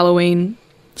just a Halloween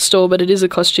store, but it is a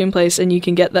costume place and you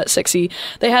can get that sexy.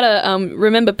 They had a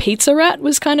remember Pizza Rat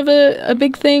was kind of a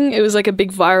big thing. It was like a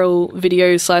big viral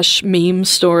video / meme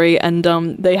story, and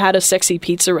they had a sexy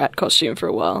Pizza Rat costume for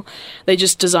a while. They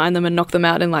just designed them and knocked them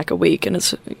out in like a week, and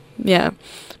it's yeah.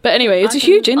 But anyway, it's a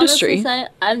huge industry. Honestly say,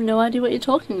 I have no idea what you're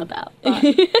talking about. But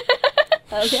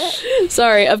okay.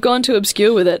 Sorry, I've gone too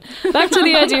obscure with it. Back to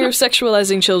the idea of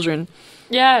sexualizing children.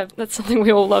 Yeah, that's something we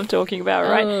all love talking about,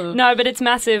 right? No, but it's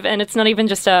massive, and it's not even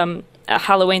just a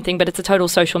Halloween thing, but it's a total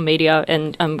social media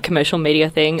and commercial media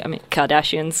thing. I mean,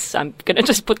 Kardashians, I'm going to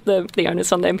just put the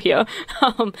onus on them here.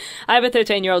 I have a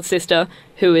 13-year-old sister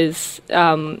who is,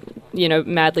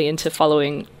 madly into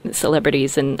following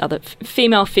celebrities and other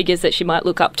female figures that she might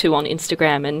look up to on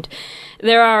Instagram, and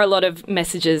there are a lot of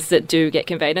messages that do get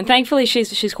conveyed, and thankfully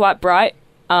she's quite bright,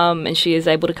 and she is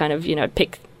able to kind of,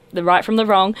 pick the right from the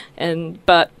wrong,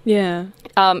 but Yeah.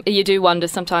 you do wonder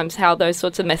sometimes how those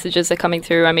sorts of messages are coming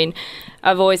through. I mean,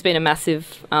 I've always been a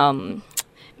massive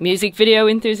music video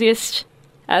enthusiast,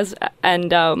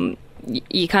 and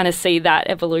you kind of see that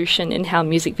evolution in how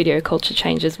music video culture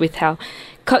changes with how,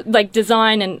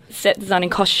 design and set design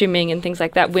and costuming and things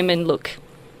like that. Women look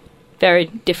very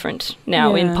different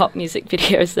now in Yeah. pop music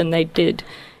videos than they did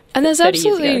And there's 30 years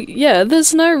absolutely, ago.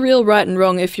 there's no real right and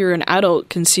wrong if you're an adult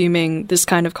consuming this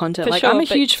kind of content. For Like, sure, I'm a but-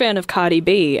 huge fan of Cardi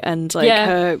B and, like, Yeah.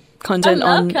 her content I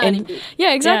love on... Cardi B.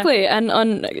 Yeah, exactly. And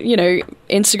on,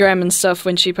 Instagram and stuff,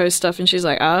 when she posts stuff and she's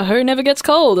like, her never gets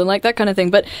cold and, like, that kind of thing.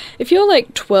 But if you're,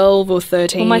 like, 12 or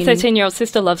 13... Well, my 13-year-old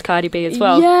sister loves Cardi B as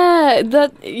well. Yeah,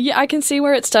 I can see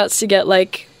where it starts to get,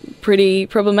 like, pretty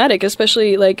problematic,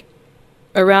 especially, like,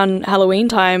 around Halloween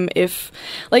time, if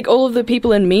like all of the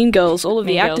people in Mean Girls, all of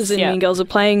the Mean actors Girls, in yeah. Mean Girls are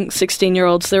playing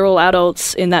 16-year-olds, they're all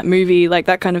adults in that movie, like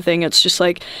that kind of thing. It's just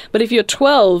like, but if you're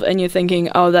 12 and you're thinking,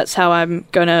 oh, that's how I'm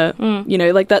gonna,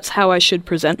 like that's how I should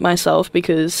present myself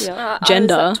because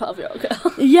gender. I was a 12-year-old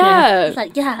girl. Yeah. It's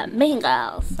like, Mean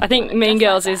Girls. I think Mean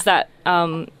Girls is that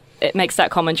it makes that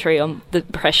commentary on the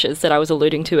pressures that I was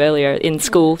alluding to earlier in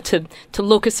school to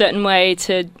look a certain way,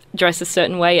 to dress a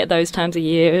certain way at those times of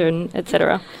year, and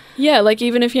etc. Yeah, like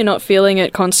even if you're not feeling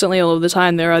it constantly all of the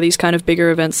time, there are these kind of bigger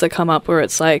events that come up where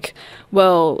it's like,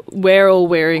 well, we're all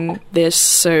wearing this,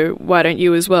 so why don't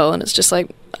you as well? And it's just like,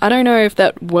 I don't know if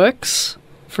that works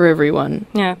for everyone.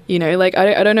 Yeah. Like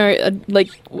I don't know, like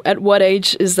at what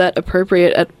age is that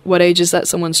appropriate? At what age is that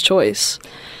someone's choice?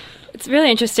 It's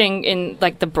really interesting in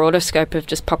like the broader scope of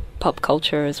just pop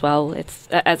culture as well. It's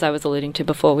as I was alluding to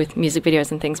before with music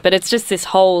videos and things, but it's just this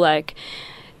whole like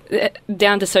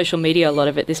down to social media. A lot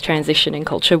of it, this transition in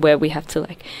culture where we have to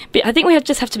like. I think we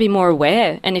just have to be more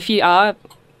aware. And if you are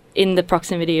in the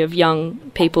proximity of young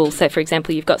people, say for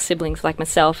example you've got siblings like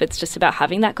myself, it's just about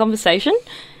having that conversation.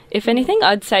 If anything,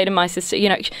 I'd say to my sister,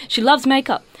 she loves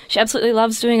makeup. She absolutely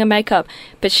loves doing her makeup,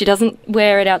 but she doesn't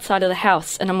wear it outside of the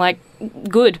house. And I'm like,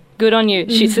 good on you.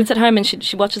 She sits at home and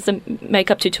she watches the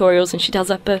makeup tutorials and she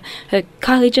does up her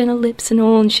Kylie Jenner lips and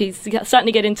all. And she's starting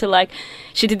to get into like,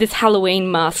 she did this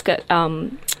Halloween mask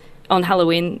on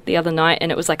Halloween the other night,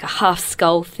 and it was like a half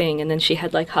skull thing, and then she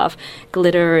had like half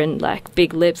glitter and like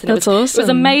big lips. And That's it was awesome.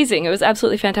 amazing. It was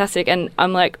absolutely fantastic. And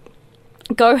I'm like,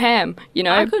 go ham,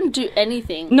 I couldn't do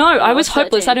anything. No, when I was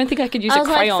hopeless. 13. I don't think I could use I a was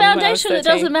like, crayon when I was foundation that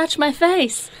 13. doesn't match my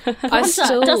face.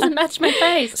 still- It doesn't match my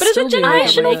face. But it's a Still do that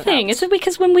generational with thing. It's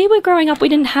because when we were growing up, we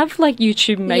didn't have like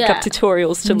YouTube makeup Yeah.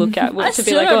 tutorials to look at. I To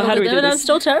be still like, don't oh, how do we look do at it, and I'm this?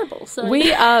 still terrible. So.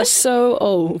 We are so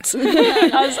old.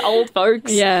 Us old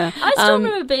folks. Yeah. I still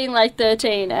remember being like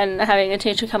 13 and having a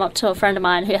teacher come up to a friend of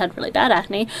mine who had really bad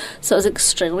acne, so it was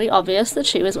extremely obvious that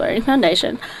she was wearing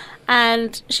foundation.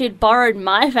 And she had borrowed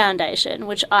my foundation,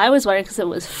 which I was wearing because it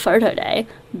was photo day.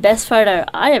 Best photo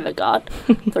I ever got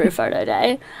through photo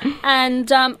day.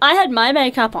 And I had my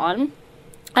makeup on,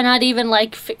 and I'd even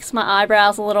like fixed my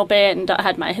eyebrows a little bit and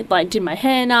had my did my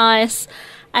hair nice.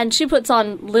 And she puts on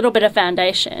a little bit of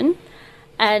foundation,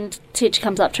 and teacher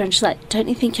comes up to her and she's like, "Don't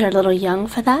you think you're a little young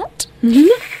for that?"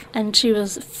 And she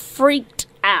was freaked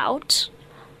out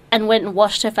and went and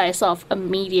washed her face off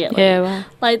immediately. Yeah, wow.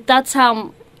 Like, that's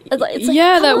how... It's like,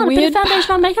 Yeah, come that on, a bit weird- of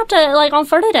foundation on makeup day, like, on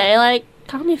photo day. Like,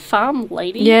 calm your farm,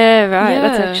 lady. Yeah, right.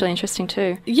 That's Yeah. actually interesting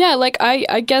too. Yeah, like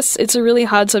I guess it's a really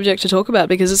hard subject to talk about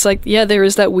because it's like, yeah, there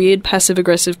is that weird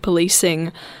passive-aggressive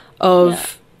policing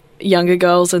of younger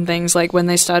girls and things, like when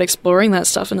they start exploring that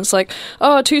stuff, and it's like,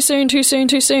 oh, too soon.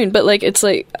 But like, it's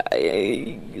like,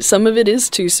 some of it is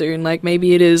too soon. Like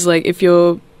maybe it is like if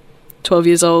you're 12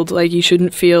 years old, like you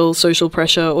shouldn't feel social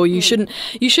pressure, or you should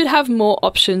have more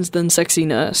options than sexy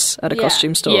nurse at a Yeah.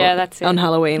 costume store Yeah, that's it. on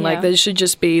Halloween. Yeah. Like there should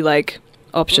just be like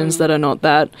options that are not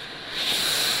that.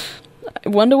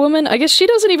 Wonder Woman, I guess she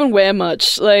doesn't even wear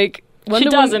much. Like Wonder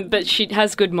She Woman- doesn't, but she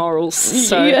has good morals.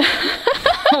 So Yeah.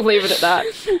 I'll leave it at that.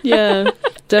 Yeah,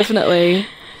 definitely.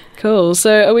 Cool.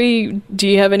 So do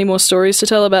you have any more stories to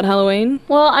tell about Halloween?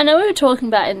 Well, I know we were talking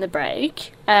about in the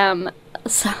break.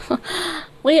 So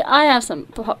I have some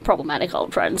problematic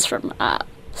old friends from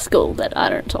school that I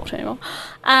don't talk to anymore.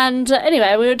 And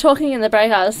anyway, we were talking in the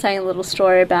break. I was saying a little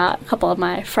story about a couple of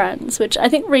my friends, which I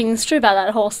think rings true about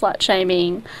that whole slut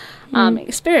shaming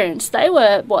experience. They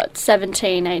were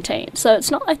 17, 18, so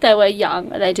it's not like they were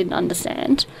young and they didn't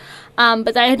understand.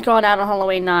 But they had gone out on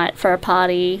Halloween night for a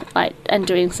party, like, and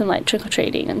doing some like trick or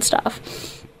treating and stuff.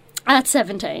 At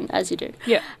 17, as you do.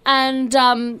 Yeah. And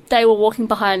they were walking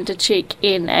behind a chick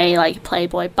in a like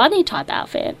Playboy bunny type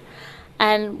outfit.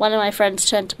 And one of my friends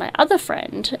turned to my other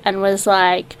friend and was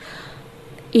like,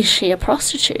 "Is she a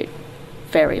prostitute?"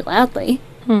 Very loudly.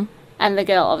 And the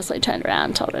girl obviously turned around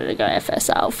and told her to go F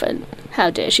herself, and how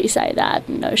dare she say that,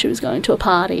 and no, she was going to a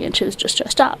party and she was just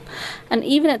dressed up. And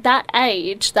even at that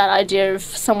age, that idea of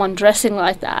someone dressing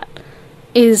like that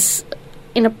is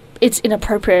it's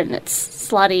inappropriate and it's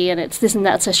slutty and it's this and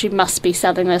that, so she must be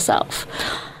selling herself.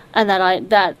 And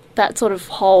that sort of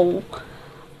whole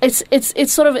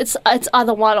it's sort of it's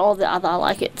either one or the other.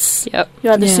 Like it's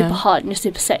you're either super hot and you're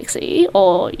super sexy,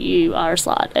 or you are a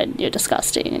slut and you're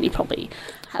disgusting and you probably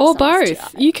have or some both.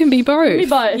 STI. You can be both. Be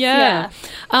both. Yeah.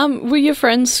 Were your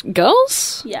friends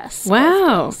girls? Yes.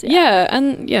 Wow. both girls, yeah.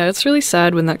 And it's really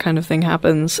sad when that kind of thing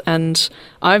happens. And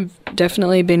I've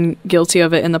definitely been guilty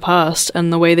of it in the past.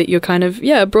 And the way that you're kind of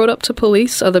brought up to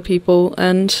police other people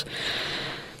and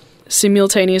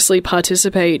simultaneously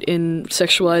participate in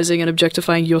sexualizing and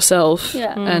objectifying yourself.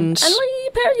 Yeah. And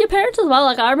like your parents as well.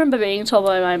 Like I remember being told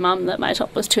by my mum that my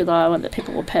top was too low and that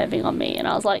people were perving on me, and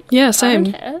I was like, same. I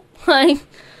don't care. Like,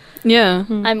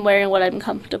 I'm wearing what I'm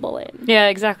comfortable in. Yeah,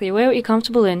 exactly. Wear what you're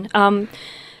comfortable in. And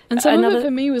some of it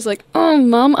for me was like, oh,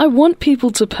 Mum, I want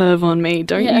people to perv on me.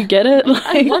 Don't you get it?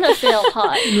 Like, I want to feel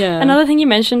hot. Another thing you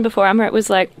mentioned before, Amrit, was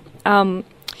like,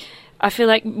 I feel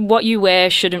like what you wear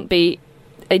shouldn't be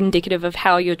indicative of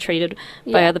how you're treated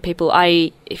by other people.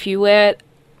 I.e., if you wear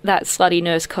that slutty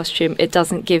nurse costume, it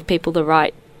doesn't give people the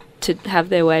right to have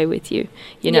their way with you.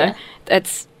 You know,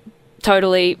 that's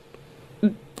totally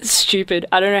stupid.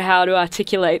 I don't know how to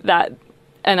articulate that,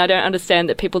 and I don't understand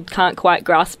that people can't quite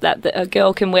grasp that a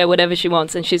girl can wear whatever she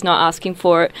wants and she's not asking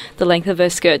for it. The length of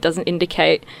her skirt doesn't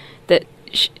indicate that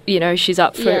she's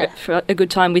up for a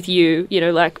good time with you.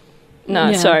 Like,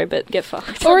 no, sorry, but get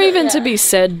fucked. Or even to be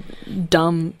said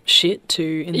dumb shit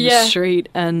to in the street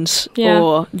and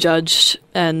or judged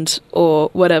and or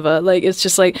whatever. Like, it's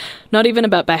just like not even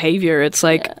about behavior. It's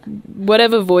like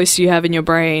whatever voice you have in your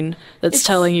brain that's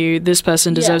telling you this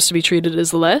person deserves to be treated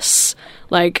as less,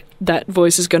 like that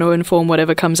voice is going to inform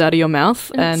whatever comes out of your mouth,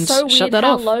 and so shut that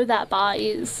how off. low that bar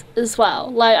is as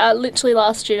well. Like literally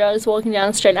last year I was walking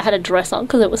down the street and I had a dress on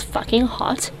because it was fucking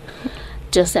hot.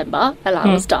 December, and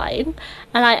I was dying,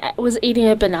 and I was eating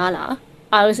a banana.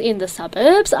 I was in the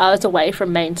suburbs, I was away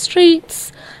from main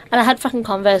streets, and I had fucking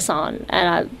Converse on, and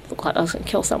I looked like I was going to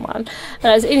kill someone, and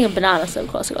I was eating a banana, so of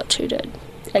course I got tooted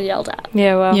and yelled at.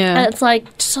 Yeah, well. Yeah. And it's like,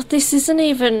 so this isn't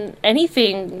even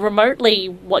anything remotely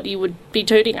what you would be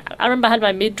tooting at. I remember I had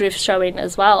my midriff showing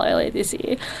as well earlier this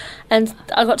year, and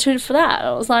I got tooted for that.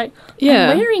 I was like,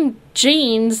 I'm wearing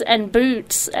jeans and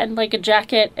boots and like a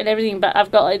jacket and everything, but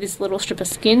I've got like this little strip of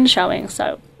skin showing,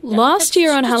 so... Last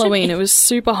year on Halloween, it was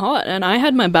super hot, and I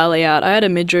had my belly out. I had a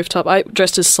midriff top. I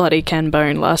dressed as Slutty Ken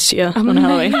Bone last year on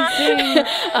Halloween.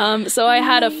 So I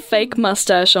had a fake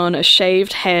mustache on, a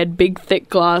shaved head, big thick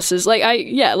glasses.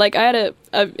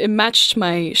 It matched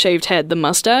my shaved head, the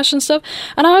mustache and stuff.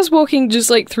 And I was walking just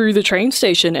like through the train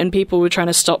station, and people were trying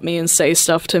to stop me and say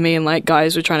stuff to me, and like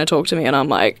guys were trying to talk to me, and I'm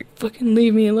like, fucking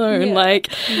leave me alone. Yeah. Like,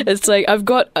 it's like I've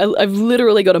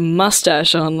literally got a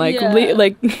mustache on, like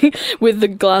with the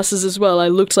glasses as well. I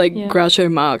looked like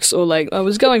Groucho Marx, or like I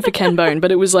was going for Ken Bone,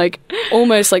 but it was like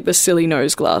almost like the silly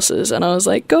nose glasses, and I was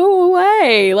like, go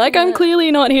away. Like, I'm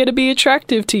clearly not here to be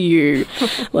attractive to you.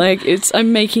 Like,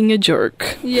 I'm making a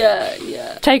joke. Yeah.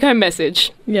 Take home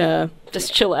message. Yeah.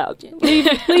 Just chill out.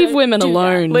 Leave women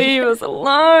alone. Leave us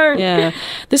alone. Yeah.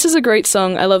 This is a great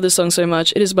song. I love this song so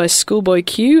much. It is by Schoolboy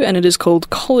Q, and it is called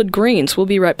Collard Greens. We'll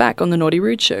be right back on The Naughty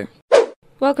Rude Show.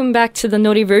 Welcome back to the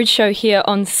Naughty Rude Show here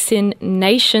on Sin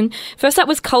Nation. First up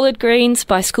was Collard Greens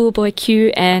by Schoolboy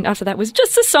Q, and after that was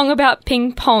Just a Song About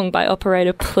Ping Pong by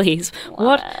Operator Please.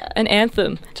 What an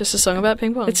anthem. Just a song about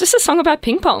ping pong. It's just a song about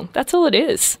ping pong. That's all it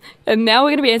is. And now we're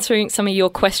going to be answering some of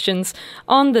your questions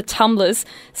on the Tumblrs.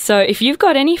 So if you've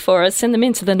got any for us, send them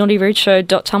in to the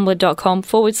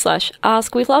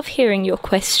naughtyrudeshow.tumblr.com/ask. We love hearing your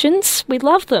questions. We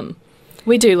love them.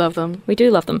 We do love them. We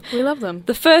do love them. We love them.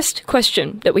 The first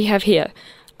question that we have here.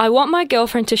 I want my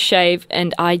girlfriend to shave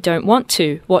and I don't want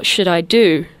to. What should I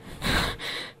do?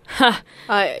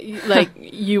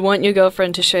 You want your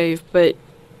girlfriend to shave, but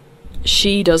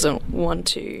she doesn't want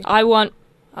to. I want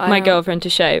my girlfriend to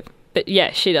shave, but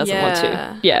she doesn't want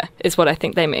to. Yeah, is what I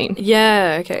think they mean.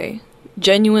 Yeah, okay.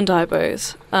 Genuine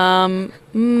typos.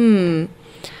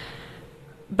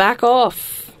 Back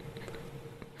off.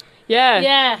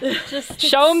 Yeah. Just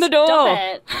show them the door.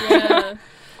 Stop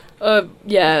it.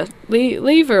 Yeah.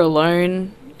 Leave her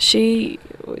alone. She,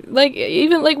 what do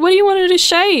you want her to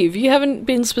shave? You haven't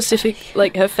been specific,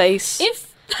 like her face,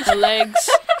 her legs,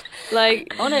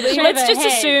 like.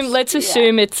 Let's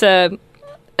assume it's a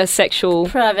sexual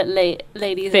private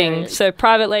ladies thing. So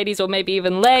private ladies, or maybe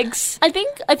even legs. I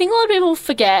think a lot of people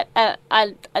forget. I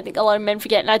think a lot of men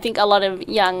forget, and I think a lot of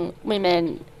young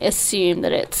women assume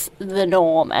that it's the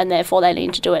norm, and therefore they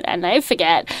need to do it, and they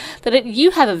forget that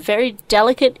you have a very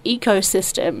delicate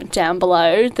ecosystem down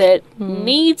below that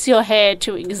needs your hair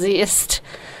to exist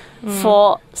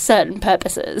for certain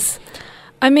purposes.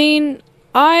 I mean,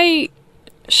 I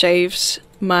shaved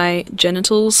my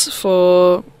genitals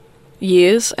for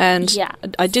years, and Yeah,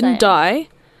 I didn't same. die,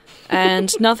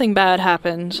 and nothing bad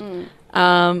happened.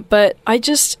 But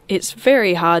it's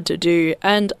very hard to do.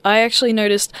 And I actually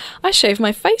noticed I shaved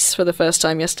my face for the first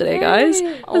time yesterday, guys.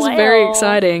 It was very Wow.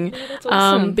 exciting.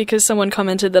 awesome. Because someone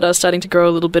commented that I was starting to grow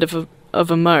a little bit of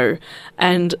a mo.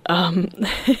 And,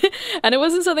 and it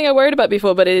wasn't something I worried about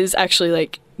before, but it is actually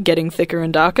like getting thicker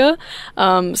and darker.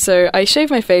 So I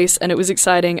shaved my face, and it was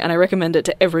exciting, and I recommend it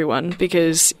to everyone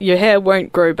because your hair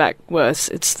won't grow back worse.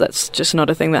 That's just not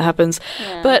a thing that happens.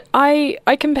 Yeah. But I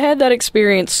compared that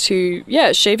experience to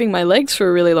shaving my legs for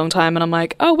a really long time, and I'm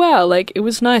like, oh wow, like it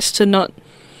was nice to not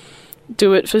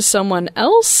do it for someone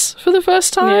else for the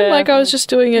first time. Yeah. Like I was just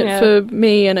doing it Yeah. for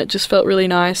me, and it just felt really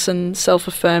nice and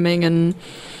self-affirming. And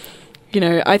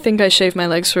I think I shaved my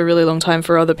legs for a really long time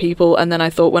for other people, and then I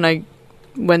thought when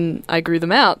I grew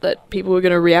them out that people were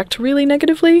going to react really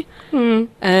negatively,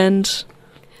 and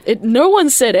no one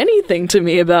said anything to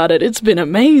me about it. It's been I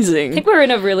amazing. think we're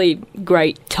in a really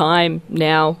great time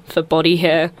now for body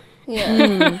hair.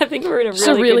 Yeah. I think we're in a It's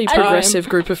a really good time. progressive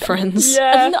group of friends.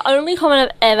 I think the only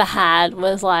comment I've ever had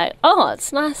was like, "Oh,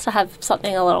 it's nice to have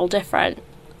something a little different.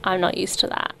 I'm not used to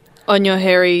that." On your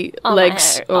hairy On my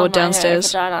legs hair- or on my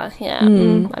downstairs. hair, vagina, yeah,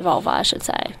 my vulva, I should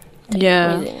say.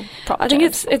 Yeah. Using proper I think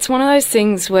terms. it's one of those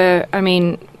things where, I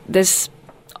mean, there's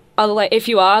like if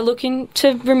you are looking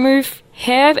to remove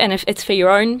hair, and if it's for your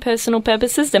own personal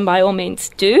purposes, then by all means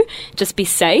do. Just be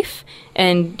safe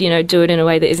and do it in a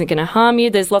way that isn't going to harm you.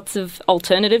 There's lots of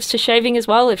alternatives to shaving as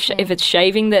well. If it's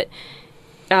shaving that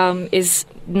is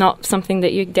not something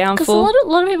that you're down because for. a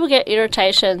lot of people get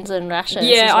irritations and rashes.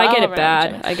 Yeah, as I well get it around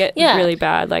bad. it. I get Yeah. really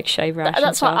bad, like shave rash. and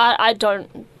That's stuff. why I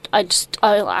don't. I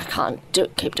can't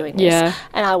keep doing this. Yeah.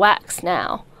 And I wax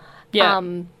now. Yeah.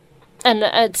 And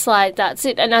it's like that's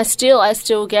it. And I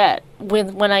still get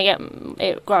when I get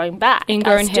it growing back. I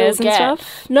Ingrown still hairs and get-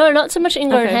 stuff? No, not so much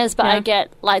ingrown Okay, hairs, but yeah. I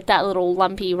get like that little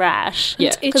lumpy rash.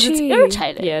 Yeah. because it's itchy.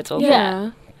 irritating. Yeah, it's awful.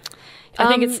 Yeah. I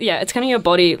think it's kind of your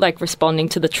body like responding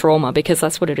to the trauma, because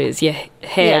that's what it is. Your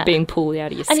hair Yeah. being pulled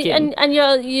out of your skin. And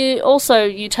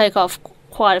you take off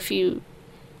quite a few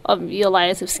of your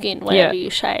layers of skin whenever you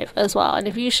shave as well. And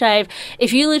if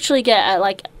you literally get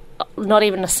not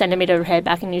even a centimetre of hair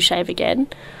back and you shave again,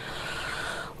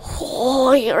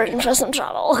 you're in for some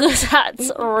trouble, because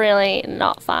that's really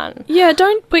not fun. Yeah,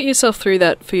 don't put yourself through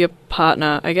that for your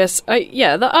partner, I guess.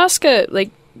 The asker,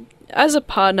 as a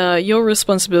partner, your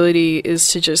responsibility is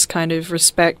to just kind of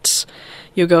respect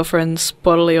your girlfriend's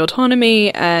bodily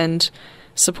autonomy and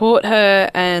support her,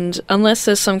 and unless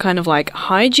there's some kind of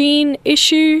hygiene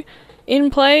issue in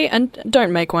play, and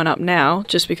don't make one up now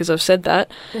just because I've said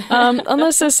that,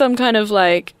 unless there's some kind of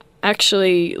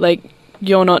actually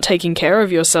you're not taking care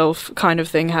of yourself kind of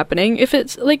thing happening. If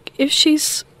it's if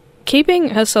she's keeping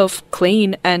herself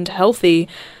clean and healthy,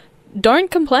 don't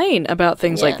complain about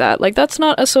things like that. That's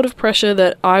not a sort of pressure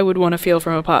that I would want to feel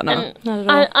from a partner. Not at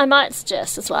all. I might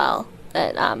suggest as well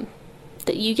that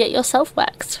that you get yourself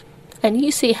waxed and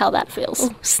you see how that feels,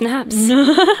 Snaps.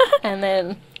 and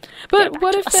then. But back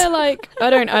what to if us. they're I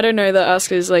don't know that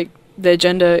askers their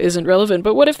gender isn't relevant,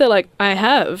 but what if they're I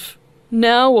have?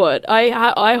 Now what?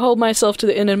 I hold myself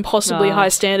to an impossibly Oh. high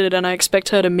standard, and I expect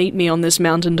her to meet me on this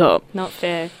mountaintop. Not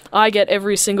fair. I get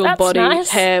every single That's body nice.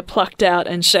 hair plucked out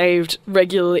and shaved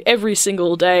regularly every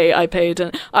single day. I pay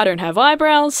attention. I don't have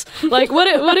eyebrows. What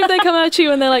if they come at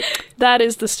you and they're that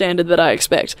is the standard that I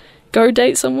expect? Go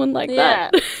date someone like Yeah,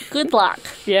 that. good luck.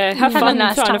 Yeah, have Have a fun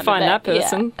nice trying time to find with that it, yeah.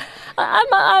 person.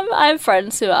 I have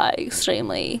friends who are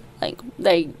extremely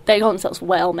they call themselves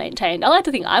well maintained. I like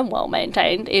to think I'm well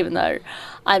maintained, even though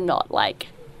I'm not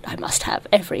I must have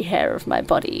every hair of my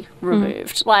body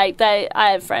removed. I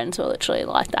have friends who are literally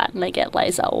like that, and they get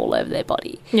laser all over their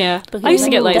body. Yeah. Because I used to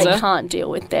get they laser. can't deal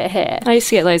with their hair. I used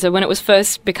to get laser when it was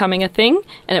first becoming a thing,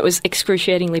 and it was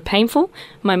excruciatingly painful.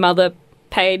 My mother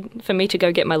paid for me to go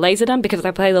get my laser done because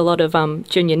I played a lot of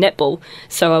junior netball,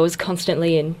 so I was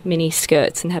constantly in mini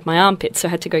skirts and had my armpits, so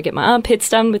I had to go get my armpits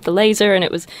done with the laser, and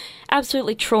it was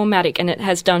absolutely traumatic, and it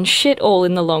has done shit all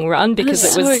in the long run because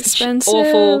That's it was so expensive.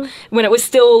 awful when it was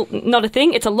still not a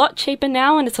thing. It's a lot cheaper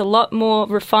now, and it's a lot more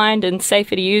refined and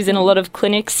safer to use in a lot of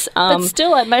clinics. But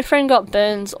still, my friend got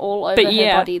burns all over her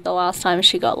yeah. body the last time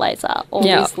she got laser. All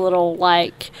Yeah. these little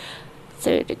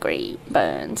third-degree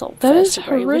burns or That is first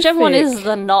degree, whichever one horrific. is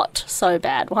the not so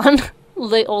bad one.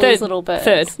 All these little burns.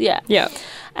 Third. Yeah. Yeah.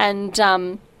 And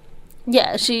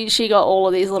Yeah, she got all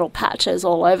of these little patches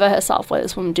all over herself where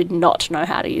this woman did not know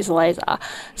how to use a laser.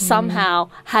 Somehow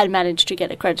had managed to get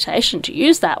accreditation to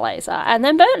use that laser and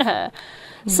then burn her.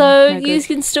 So you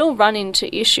can still run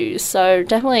into issues. So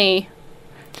definitely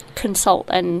consult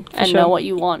and know what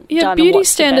you want. Yeah, done beauty and what's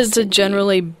the standards best are in you.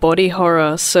 generally body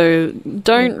horror, so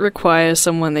don't require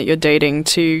someone that you're dating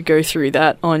to go through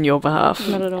that on your behalf.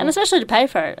 Not at all. And especially to pay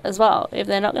for it as well. If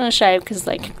they're not going to shave because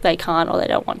they can't or they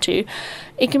don't want to,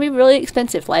 it can be really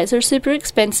expensive. Laser is super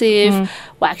expensive,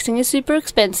 waxing is super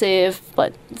expensive,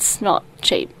 but it's not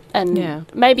cheap. And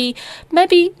maybe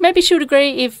she would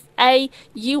agree if A,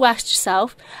 you waxed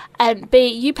yourself, and B,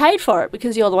 you paid for it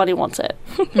because you're the one who wants it.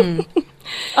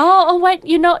 Oh wait,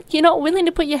 you're not willing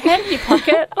to put your hand in your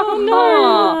pocket. Oh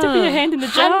no! To put your hand in the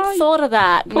jar. Hadn't thought of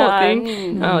that. Poor no.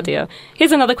 thing. Oh dear.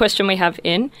 Here's another question we have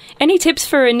in. Any tips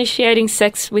for initiating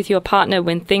sex with your partner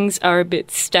when things are a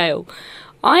bit stale?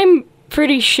 I'm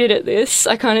pretty shit at this.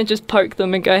 I kind of just poke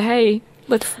them and go, hey,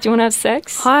 do you want to have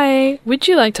sex? Hi, would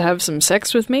you like to have some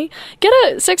sex with me? Get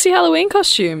a sexy Halloween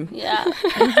costume. Yeah.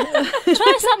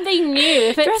 Try something new.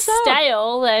 If it's Dress up.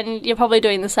 stale, then you're probably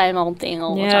doing the same old thing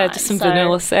all the time. Yeah, just some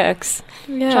vanilla sex.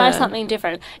 Yeah. Try something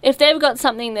different. If they've got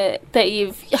something that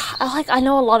you've... I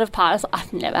know a lot of partners...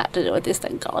 I've never had to do with this,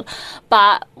 thank God.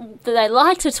 But they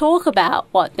like to talk about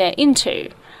what they're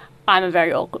into. I'm a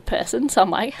very awkward person, so I'm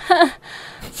like,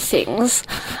 things.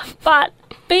 But...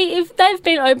 if they've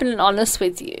been open and honest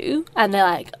with you and they're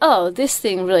like, oh, this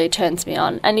thing really turns me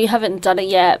on, and you haven't done it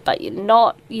yet, but you're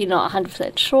not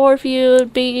 100% sure if you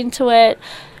would be into it,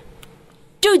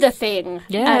 do the thing.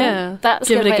 Yeah. And that's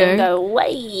Give going it to a make them go,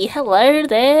 way, hello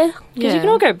there. Because you can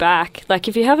all go back. Like,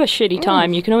 if you have a shitty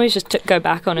time, you can always just go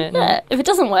back on it. Yeah, if it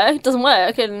doesn't work, it doesn't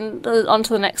work, and on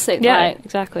to the next thing. Yeah, Right?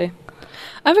 exactly.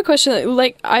 I have a question.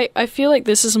 Like, I feel like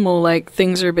this is more like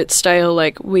things are a bit stale.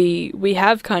 Like, we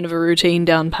have kind of a routine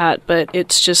down pat, but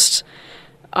it's just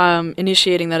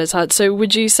initiating that is hard. So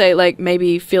would you say, like,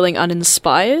 maybe feeling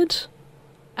uninspired?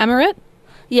 Amaret?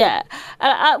 Yeah.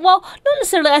 Well, not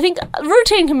necessarily. I think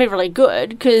routine can be really good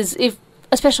because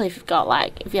especially if you've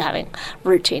got if you're having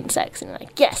routine sex and you're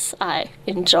like, yes, I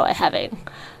enjoy having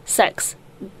sex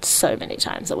so many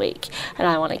times a week and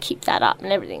I want to keep that up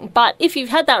and everything. But if you've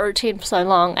had that routine for so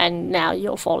long and now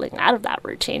you're falling out of that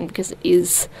routine because it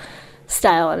is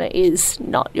stale and it is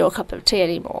not your cup of tea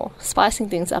anymore, spicing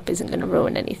things up isn't going to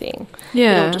ruin anything.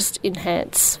 Yeah. It'll just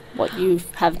enhance what you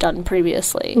have done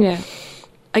previously. Yeah.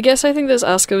 I guess I think this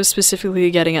Asuka was specifically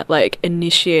getting at, like,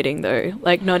 initiating, though.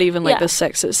 Like, not even, like, Yeah. the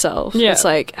sex itself. Yeah. It's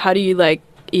like, how do you, like,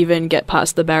 even get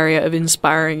past the barrier of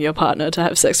inspiring your partner to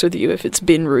have sex with you if it's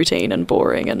been routine and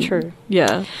boring and... True.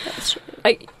 Yeah. That's true.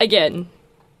 Again,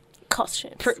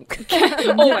 Costumes.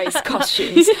 always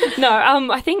costumes. No,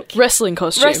 I think... Wrestling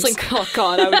costumes. Wrestling... Oh,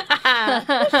 God.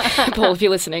 Paul, if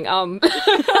you're listening.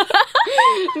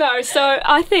 No, so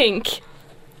I think...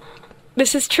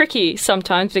 This is tricky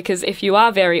sometimes because if you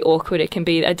are very awkward, it can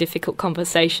be a difficult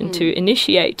conversation to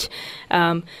initiate.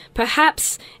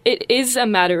 Perhaps it is a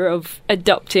matter of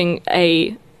adopting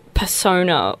a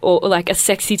persona or like a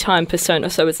sexy time persona,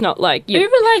 so it's not like you...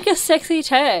 Even like a sexy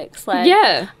text. Like,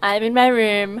 Yeah. I'm in my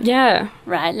room Yeah.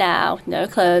 right now, no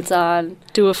clothes on.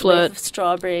 Do a flirt. With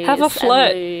strawberries. Have a and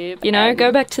flirt, lube you know, and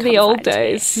go back to the come old find me.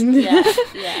 days. Yeah,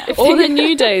 yeah. Or the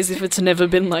new days if it's never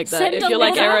been like that. Send If them you're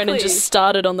like Erin and exactly. just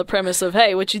started on the premise of,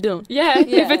 hey, what you doing? Yeah,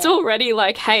 Yeah. if it's already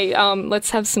like, hey, let's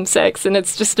have some sex and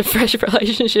it's just a fresh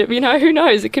relationship, you know, who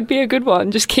knows? It could be a good one.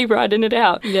 Just keep writing it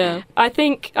out. Yeah. I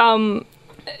think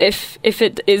if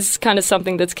it is kind of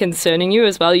something that's concerning you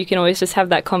as well, you can always just have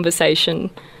that conversation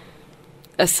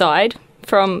aside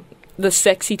from the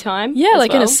sexy time. Yeah, as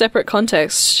like in well. a separate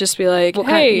context. Just be like, What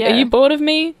hey, kind- yeah. are you bored of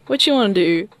me? What you want to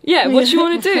do? Yeah, what you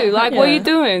want to do? Like, what are you Yeah.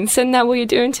 doing? Send that what you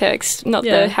doing text, not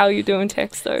Yeah. the how you doing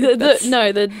text though. The That's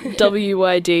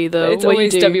WYD, the It's what you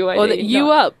always do. WYD, Or the you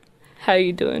not- up. how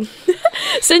you doing.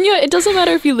 Send your. It doesn't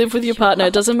matter if you live with your partner.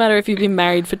 It doesn't matter if you've been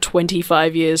married for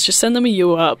 25 years. Just send them a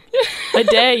you up. I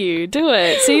dare you. Do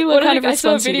it. See what kind of I saw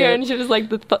a response you video get. and she was like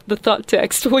the thought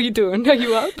text. What are you doing? Are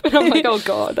you up? And I'm like, oh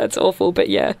god, that's awful. But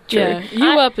yeah, true. Yeah,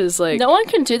 you up is like. No one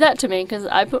can do that to me because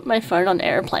I put my phone on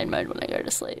airplane mode when I go to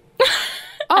sleep.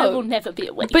 I will never be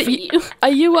awake But for you. a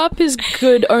you up is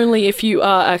good only if you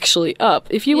are actually up.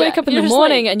 If you Yeah, wake up in you're the just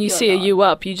morning like, and you you're see a not. you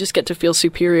up, you just get to feel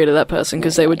superior to that person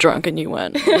because they were drunk and you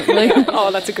weren't. Like,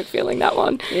 Oh, that's a good feeling. That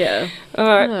one. yeah. All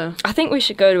right. Yeah. I think we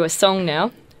should go to a song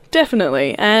now.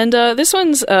 Definitely. And this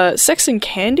one's Sex and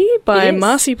Candy by It is.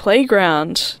 Marcy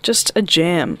Playground. Just a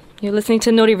jam. You're listening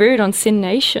to Naughty Rude on Sin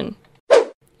Nation.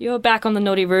 You're back on the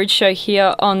Naughty Rude show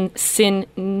here on Sin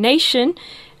Nation.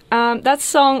 That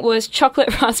song was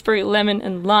Chocolate, Raspberry, Lemon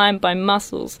and Lime by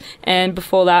Muscles. And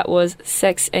before that was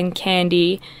Sex and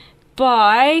Candy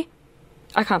by...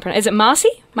 I can't pronounce. Is it Marcy?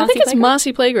 I think it's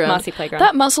Marcy Playground. Marcy Playground.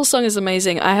 That Muscle song is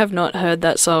amazing. I have not heard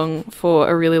that song for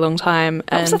a really long time.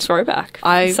 That was a throwback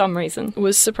for some reason.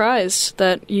 Was surprised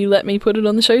that you let me put it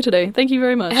on the show today. Thank you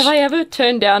very much. Have I ever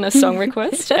turned down a song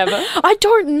request ever? I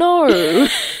don't know.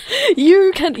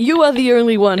 You are the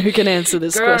only one who can answer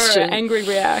this question. Angry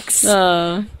reacts. What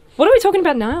are we talking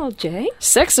about now, Jay?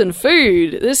 Sex and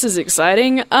food. This is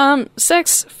exciting.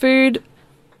 Sex, food,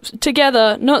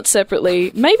 together, not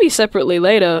separately. Maybe separately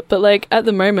later, but like at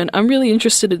the moment, I'm really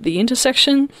interested in the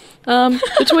intersection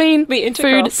between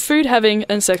food having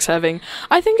and sex having.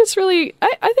 I think it's really.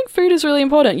 I think food is really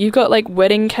important. You've got like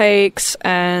wedding cakes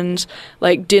and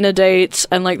like dinner dates,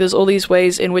 and like there's all these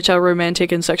ways in which our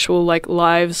romantic and sexual like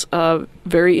lives are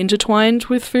very intertwined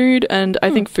with food. And I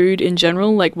think food in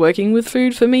general, like working with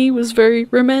food for me, was very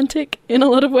romantic in a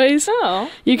lot of ways.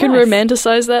 Oh, you can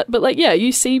romanticize that, but like yeah,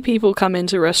 you see people come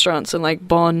into restaurants and like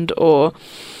bond or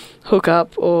hook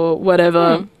up or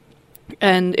whatever.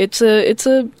 And it's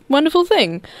a wonderful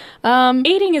thing.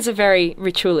 Eating is a very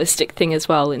ritualistic thing as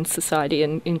well in society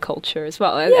and in culture as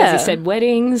well. As I said,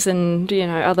 weddings and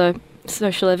other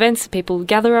social events, people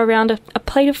gather around a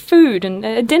plate of food, and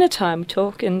at dinner time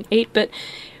talk and eat. But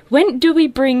when do we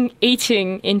bring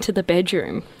eating into the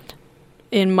bedroom?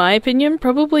 In my opinion,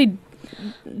 probably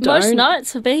most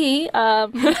nights for me. I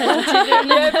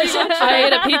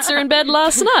ate a pizza in bed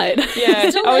last night. Yeah,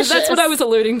 that's what I was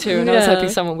alluding to, and I was hoping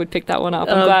someone would pick that one up.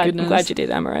 I'm glad you did,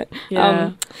 Amaret.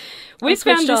 Yeah. We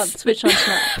found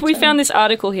this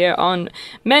article here on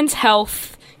Men's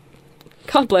Health.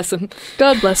 God bless them.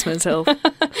 God bless Men's Health.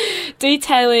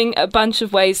 Detailing a bunch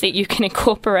of ways that you can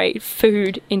incorporate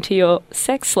food into your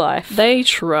sex life. They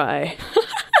try.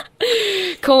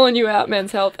 Calling you out,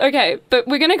 Men's Health. Okay, but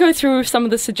we're going to go through some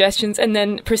of the suggestions and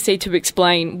then proceed to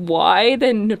explain why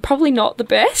they're probably not the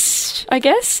best, I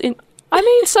guess. I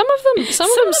mean, some of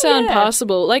them sound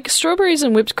passable. Like strawberries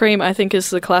and whipped cream, I think is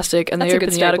the classic. And they open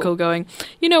the article going,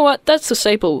 you know what? That's the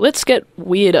staple. Let's get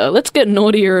weirder. Let's get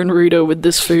naughtier and ruder with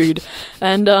this food.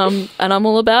 And I'm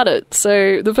all about it.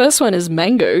 So the first one is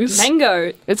mangoes.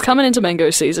 Mango. It's coming into mango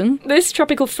season. This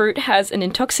tropical fruit has an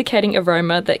intoxicating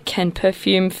aroma that can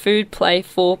perfume food, play,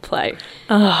 foreplay.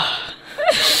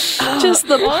 Just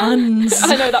the puns.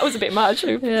 I know, that was a bit much.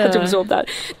 I had to absorb that.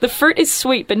 The fruit is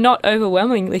sweet, but not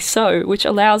overwhelmingly so, which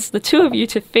allows the two of you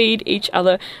to feed each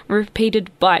other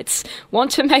repeated bites.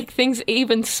 Want to make things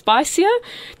even spicier?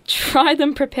 Try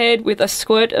them prepared with a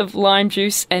squirt of lime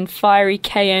juice and fiery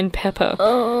cayenne pepper.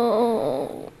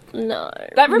 Oh, no.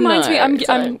 That reminds me,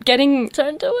 I'm getting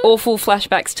don't do it. Awful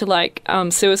flashbacks to like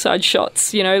suicide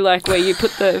shots, like where you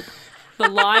put the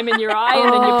lime in your eye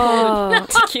and then you pour the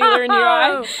tequila in your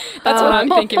eye. That's what I'm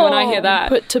thinking when I hear that.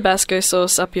 Put Tabasco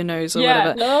sauce up your nose or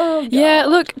whatever. No, yeah,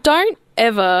 look, don't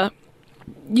ever...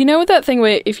 You know that thing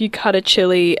where if you cut a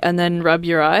chili and then rub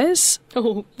your eyes?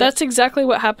 Oh, that's exactly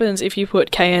what happens if you put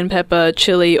cayenne pepper,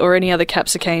 chili, or any other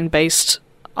capsicum-based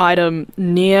item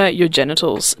near your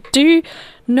genitals. Do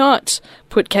not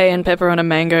put cayenne pepper on a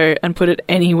mango and put it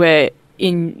anywhere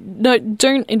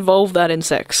don't involve that in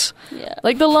sex. Yeah.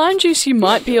 Like the lime juice you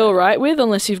might be all right with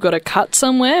unless you've got a cut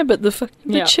somewhere, but the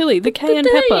chili, the cayenne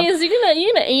pepper. The thing is, you're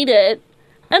gonna eat it,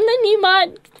 and then you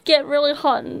might get really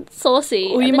hot and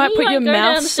saucy. Or you might put your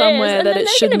mouth somewhere that it shouldn't.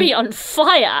 It's going to be on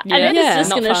fire, and then it's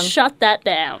just going to shut that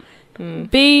down.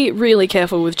 Be really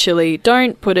careful with chili.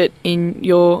 Don't put it in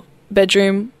your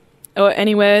bedroom or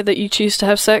anywhere that you choose to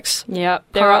have sex. Yeah,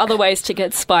 there are other ways to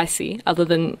get spicy other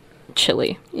than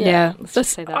chili. Yeah. Let's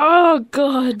just say that. Oh,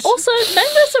 God. Also,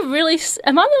 mangoes are really...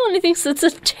 Am I the one who thinks it's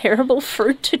a terrible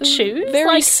fruit to choose?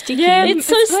 Very sticky. Yeah, it's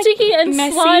so sticky and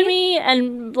messy. Slimy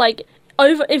and, like,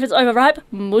 if it's overripe,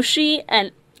 mushy,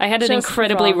 and... I had an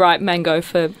incredibly ripe mango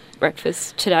for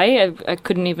breakfast today. I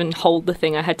couldn't even hold the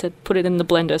thing. I had to put it in the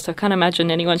blender, so I can't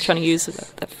imagine anyone trying to use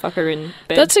that fucker in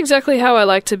bed. That's exactly how I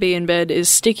like to be in bed, is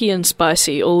sticky and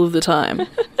spicy all of the time.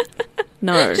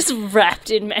 No. Just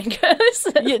wrapped in mangoes.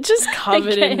 Yeah, just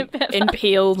covered in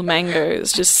peeled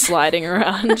mangoes, just sliding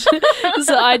around. It's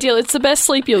the ideal. It's the best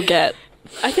sleep you'll get.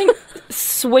 I think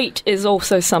sweet is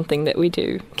also something that we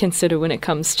do consider when it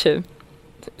comes to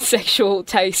sexual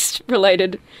taste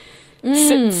related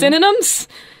synonyms.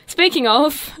 Speaking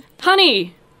of,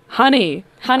 honey. Honey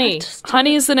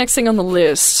is the next thing on the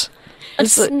list.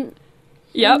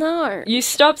 Yep. No. You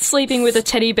stopped sleeping with a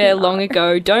teddy bear long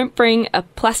ago. Don't bring a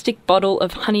plastic bottle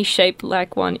of honey shaped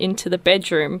like one into the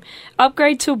bedroom.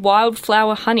 Upgrade to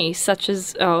wildflower honey, such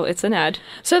as it's an ad.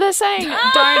 So they're saying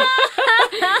don't.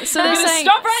 So they're saying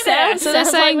stop right there. So they're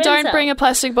Sounds saying like don't Windsor. bring a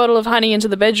plastic bottle of honey into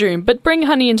the bedroom, but bring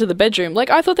honey into the bedroom. Like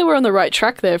I thought they were on the right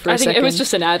track there for a I think second. it was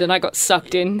just an ad, and I got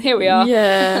sucked in. Here we are.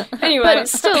 Yeah. Anyway, But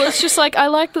still, it's just like I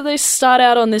like that they start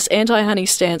out on this anti-honey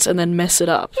stance and then mess it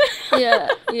up. Yeah.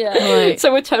 Like,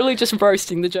 so we're totally just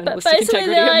roasting the journalistic basically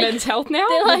integrity they're of like- men's health now.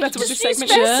 they're like, That's what just your use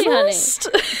segment fancy honey.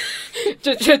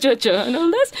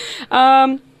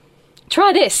 journalist.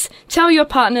 Try this. Tell your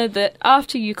partner that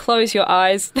after you close your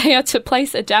eyes, they are to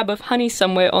place a dab of honey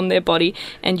somewhere on their body,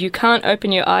 and you can't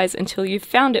open your eyes until you've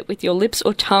found it with your lips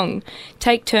or tongue.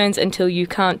 Take turns until you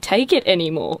can't take it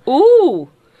anymore. Ooh.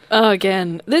 oh,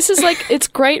 again, this is like it's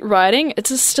great writing.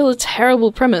 It's still a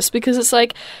terrible premise because it's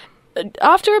like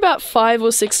after about 5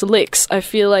 or 6 licks, I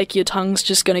feel like your tongue's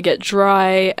just going to get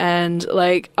dry and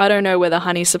like I don't know where the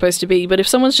honey's supposed to be. But if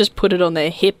someone's just put it on their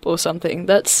hip or something,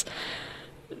 that's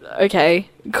okay,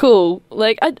 cool.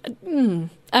 Like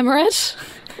Amaret.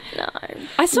 No.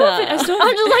 I saw No. a I saw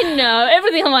I'm just like, no.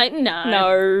 Everything I'm like, no.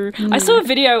 No. I saw a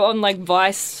video on like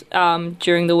Vice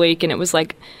during the week, and it was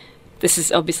like, this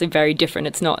is obviously very different.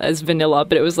 It's not as vanilla,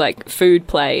 but it was like food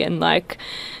play and like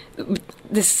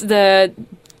the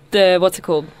what's it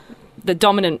called? The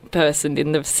dominant person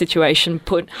in the situation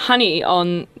put honey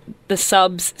on the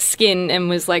sub's skin and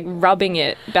was like rubbing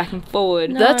it back and forward.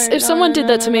 No. That's if someone did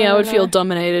that to me, I would feel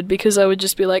dominated because I would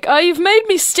just be like, "Oh, you've made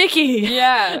me sticky."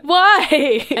 Yeah.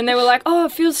 Why? And they were like, oh,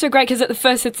 it feels so great because at the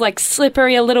first it's like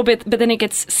slippery a little bit, but then it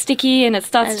gets sticky and it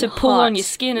starts And to pull hot. on your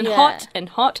skin and Yeah. hot and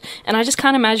hot. And I just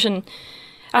can't imagine.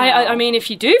 I mean, if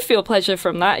you do feel pleasure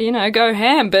from that, go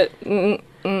ham. But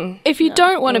If you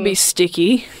don't want to be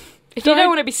sticky, if you don't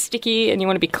want to be sticky and you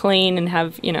want to be clean and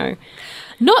have,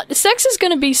 not sex is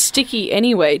going to be sticky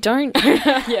anyway. Don't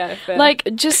yeah, fair. like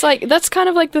just like that's kind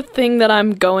of like the thing that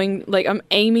I'm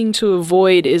aiming to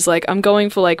avoid is like I'm going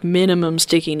for like minimum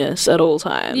stickiness at all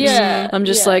times. Yeah, I'm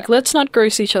just yeah. like let's not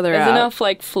gross each other there's out. enough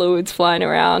like fluids flying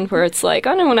around where it's like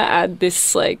I don't want to add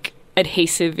this like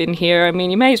adhesive in here. I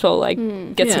mean, you may as well like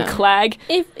get some Yeah. clag.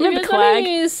 If Remember you're going clag? to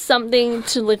use something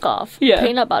to lick off, Yeah.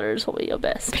 peanut butter is probably your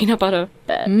best Peanut butter.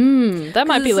 bet. That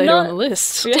might be it's later not- on the list.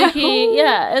 Sticky,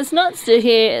 yeah, it's not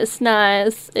sticky, it's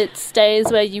nice, it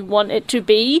stays where you want it to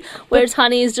be, whereas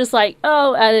honey is just like,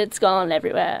 oh, and it's gone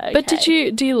everywhere. But okay.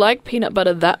 do you like peanut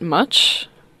butter that much?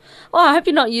 Well, I hope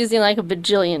you're not using like a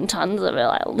bajillion tons of it,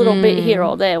 like a little bit here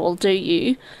or there will do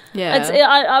you. Yeah.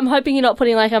 I'm hoping you're not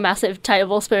putting like a massive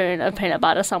tablespoon of peanut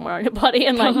butter somewhere on your body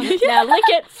and like, now lick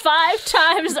it 5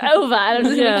 times over, and I'm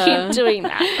just Yeah. going to keep doing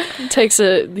that. It takes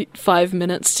 5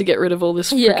 minutes to get rid of all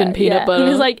this freaking peanut butter.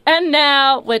 He's like, and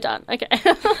now we're done. Okay.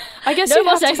 I guess no you'd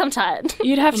more have sex, to, I'm tired.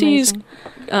 you'd have to use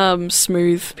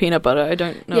smooth peanut butter. I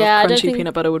don't know Yeah, I if don't crunchy think-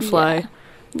 peanut butter would fly.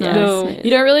 Yeah. No. smooth.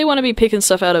 You don't really want to be picking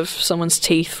stuff out of someone's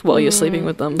teeth while you're sleeping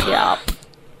with them. Yeah.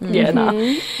 Yeah, nah.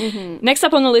 Next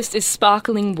up on the list is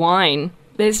sparkling wine.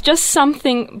 There's just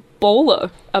something baller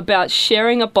about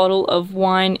sharing a bottle of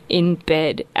wine in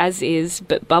bed, as is,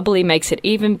 but bubbly makes it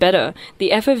even better.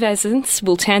 The effervescence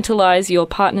will tantalize your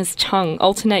partner's tongue,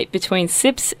 alternate between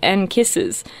sips and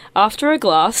kisses. After a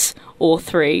glass, or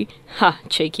 3,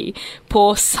 cheeky,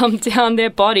 pour some down their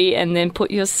body and then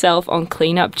put yourself on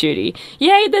cleanup duty.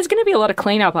 Yay, there's going to be a lot of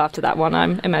cleanup after that one,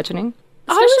 I'm imagining.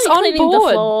 Especially I was on cleaning board.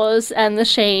 the floors and the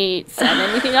sheets and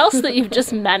anything else that you've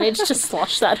just managed to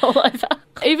slosh that all over.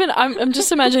 Even I'm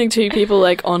just imagining 2 people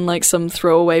like on like some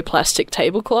throwaway plastic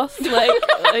tablecloth,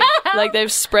 like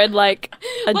they've spread like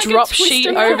a Like a drop twist sheet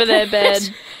and over their bed.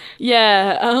 bed.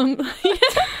 Yeah,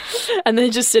 and they're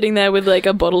just sitting there with like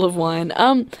a bottle of wine.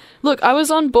 Look, I was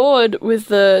on board with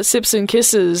the sips and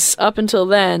kisses up until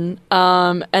then,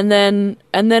 and then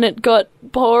it got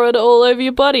poured all over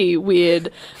your body,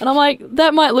 weird. And I'm like,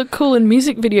 that might look cool in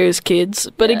music videos, kids,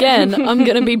 but again, I'm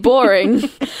gonna be boring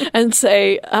and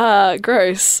say,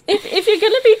 gross. If you're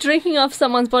going to be drinking off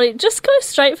someone's body, just go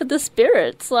straight for the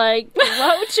spirits. Like,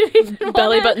 why would you even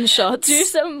Belly wanna button shots. do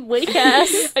some weak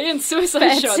ass? Again, suicide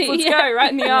Fancy, shots. Let's yeah. go,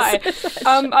 right in the eye.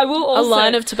 I will A also...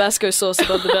 line of Tabasco sauce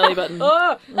above the belly button.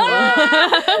 Oh,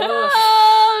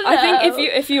 I think no.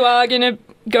 if you are going to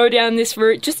go down this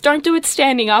route, just don't do it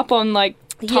standing up on like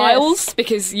tiles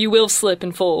because you will slip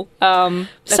and fall. That's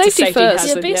a Safety first.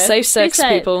 hazard, Yeah, Safe sex,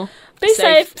 safe. people. Be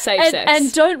Safe safe, sex.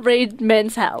 and don't read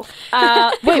Men's Health. We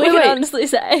wait, can wait. honestly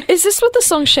say. Is this what the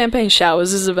song Champagne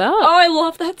Showers is about? Oh, I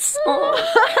love that song.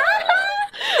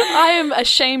 I am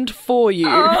ashamed for you.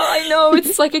 Oh, I know.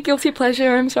 It's like a guilty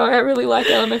pleasure. I'm sorry. I really like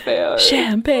LMFAO.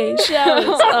 Champagne showers.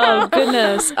 Oh,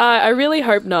 goodness. I really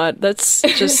hope not. That's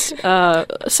just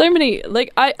so many.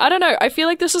 Like, I don't know. I feel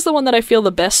like this is the one that I feel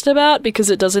the best about because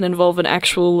it doesn't involve an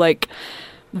actual, like,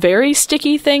 very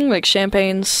sticky thing. Like,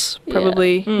 champagne's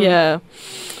probably, yeah.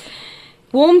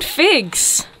 Warmed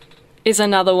figs is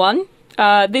another one.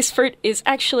 This fruit is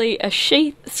actually a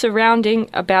sheath surrounding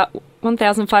about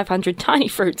 1,500 tiny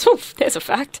fruits. Oh, there's a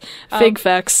fact. Fig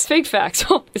facts. Fig facts.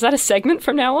 Oh, is that a segment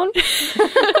from now on?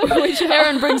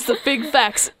 Erin brings the fig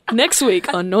facts next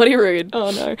week on Naughty Rude.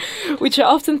 Oh, no. Which are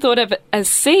often thought of as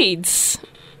seeds.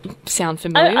 Sound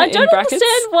familiar? I don't in brackets?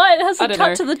 understand why it hasn't I don't cut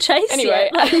know. to the chase Anyway.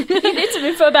 yet. Like, you need some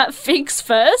info about figs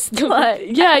first. Like,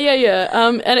 Yeah.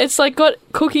 And it's like got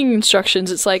cooking instructions.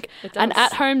 It's like an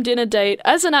at-home dinner date.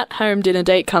 As an at-home dinner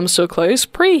date comes to a close,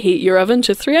 preheat your oven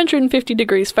to 350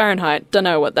 degrees Fahrenheit. Don't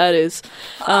know what that is.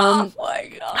 oh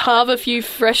my god. Halve a few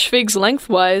fresh figs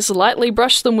lengthwise. Lightly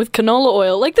brush them with canola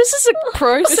oil. Like, this is a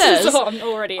process. This is on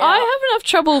already out. I have enough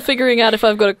trouble figuring out if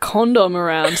I've got a condom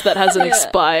around that hasn't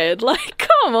expired. Like,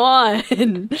 come on.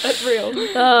 That's real.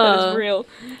 That is real.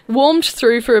 Warmed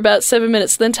through for about 7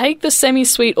 minutes, then take the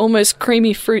semi-sweet, almost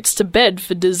creamy fruits to bed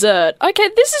for dessert. Okay,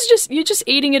 this is just, you're just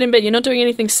eating it in bed. You're not doing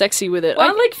anything sexy with it.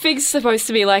 Aren't like figs supposed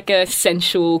to be like a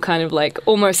sensual kind of like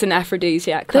almost an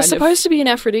aphrodisiac kind They're of? supposed to be an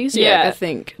aphrodisiac, Yeah. I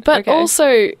think. But Okay.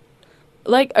 also,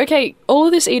 like, okay, all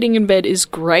of this eating in bed is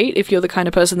great if you're the kind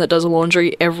of person that does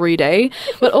laundry every day.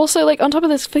 But also, like, on top of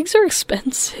this, figs are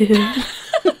expensive.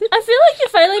 I feel like you're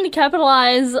failing to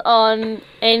capitalize on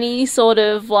any sort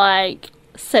of like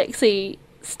sexy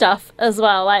stuff as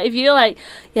well. Like if you're like,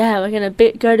 yeah, we're gonna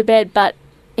go to bed, but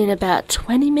in about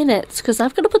 20 minutes because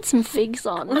I've got to put some figs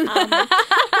on in the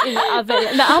oven.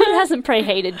 And the oven hasn't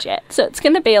preheated yet, so it's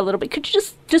going to be a little bit. Could you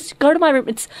just go to my room?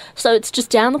 It's just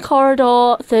down the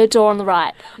corridor, third door on the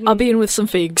right. I'll be in with some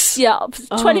figs. Yeah,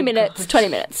 20 minutes. 20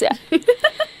 minutes. Yeah.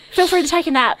 Feel free to take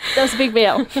a nap. That was a big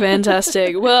meal.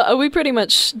 Fantastic. Well, are we pretty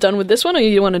much done with this one, or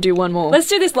you want to do one more? Let's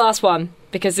do this last one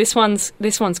because this one's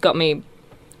got me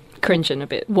cringing a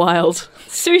bit. Wild.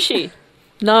 Sushi.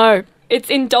 No. It's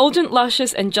indulgent,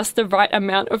 luscious, and just the right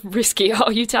amount of risky. Oh,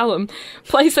 you tell them.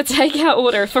 Place a takeout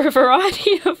order for a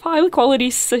variety of high-quality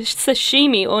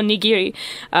sashimi or nigiri,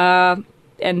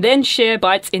 and then share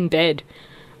bites in bed.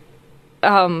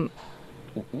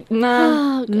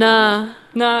 Nah.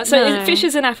 Nah. So No. fish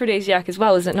is an aphrodisiac as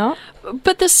well, is it not?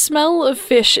 But the smell of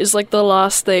fish is like the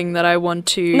last thing that I want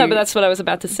to No, but that's what I was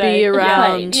about to say. be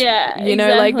around. Yeah, You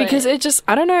know, like, exactly. because it just,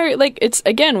 I don't know, like, it's,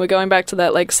 again, we're going back to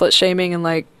that, like, slut shaming and,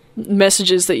 like,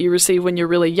 messages that you receive when you're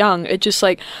really young. It just,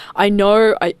 like, I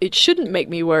know it shouldn't make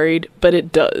me worried, but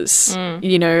it does.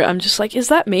 You know, I'm just like, is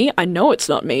that me? I know it's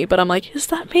not me, but I'm like, is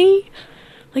that me?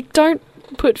 Like, don't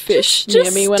put fish near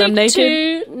me when I'm naked.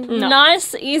 Stick to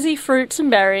nice, easy fruits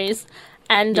and berries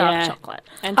and dark chocolate.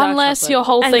 And dark Unless chocolate. your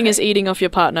whole And thing cream. is eating off your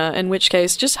partner, in which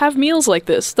case, just have meals like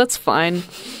this. That's fine.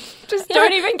 Just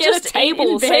don't even get just a table. eat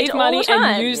in bed Save all money the time.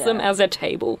 and use them as a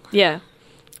table. Yeah.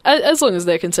 As long as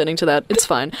they're consenting to that, it's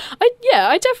fine.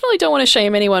 I definitely don't want to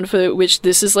shame anyone for which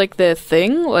this is, like, their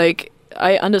thing. Like,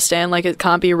 I understand, like, it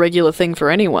can't be a regular thing for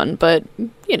anyone, but,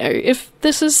 you know, if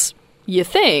this is your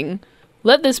thing,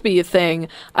 let this be your thing.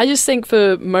 I just think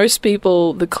for most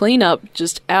people, the cleanup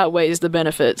just outweighs the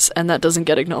benefits, and that doesn't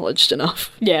get acknowledged enough.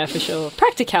 Yeah, for sure.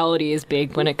 Practicality is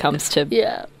big when it comes to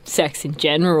Yeah. sex in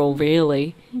general,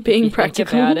 really. Being Think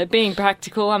practical. about it. Being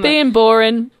practical. Being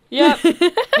boring. Yep.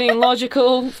 Being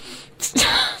logical.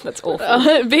 That's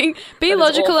awful. Be is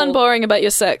logical and awful. boring about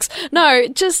your sex. No,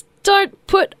 just don't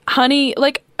put honey,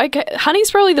 like, okay,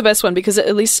 honey's probably the best one because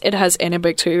at least it has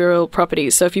antibacterial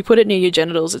properties. So if you put it near your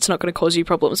genitals, it's not going to cause you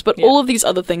problems. But all of these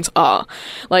other things are.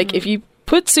 Like, if you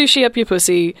put sushi up your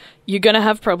pussy, you're going to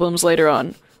have problems later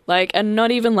on. Like, and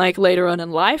not even, like, later on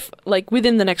in life, like,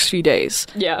 within the next few days.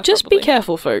 Yeah, Just probably. be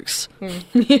careful, folks.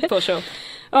 For sure.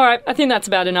 All right, I think that's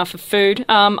about enough of food.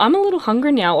 I'm a little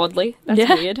hungry now, oddly. That's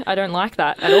Yeah. weird. I don't like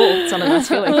that at all. It's not a nice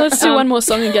feeling. Well, let's do one more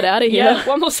song and get out of here. Yeah,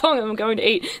 one more song and I'm going to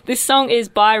eat. This song is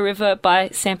By River by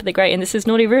Sampa the Great, and this is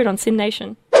Naughty Rude on Sin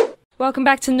Nation. Welcome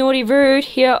back to Naughty Rude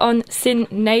here on Sin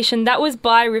Nation. That was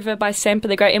By River by Sampa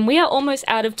the Great, and we are almost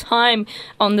out of time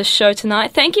on the show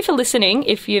tonight. Thank you for listening.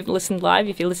 If you've listened live,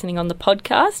 if you're listening on the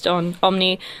podcast, on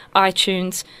Omni,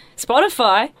 iTunes,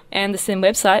 Spotify, and the Sin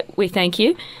website, we thank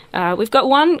you. We've got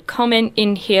one comment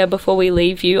in here before we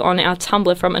leave you on our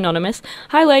Tumblr from Anonymous.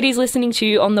 Hi ladies, listening to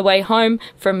you on the way home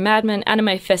from Madman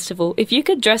Anime Festival. If you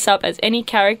could dress up as any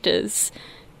characters,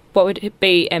 what would it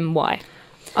be and why?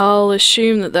 I'll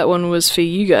assume that one was for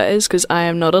you guys because I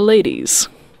am not a ladies.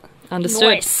 Understood.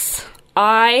 Nice.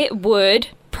 I would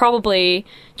probably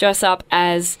dress up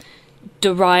as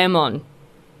Doraemon,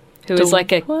 who is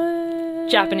like a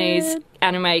Japanese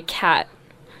anime cat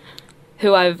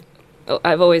who I've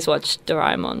always watched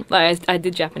Doraemon. Like I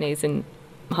did Japanese in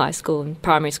high school and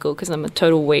primary school because I'm a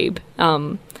total weeb.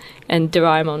 And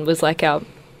Doraemon was like our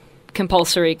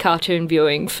compulsory cartoon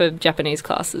viewing for Japanese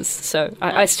classes. So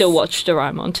I still watch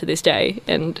Doraemon to this day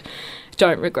and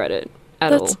don't regret it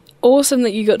at all. That's awesome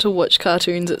that you got to watch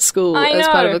cartoons at school as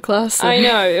part of a class. I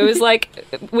know. It was like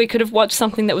we could have watched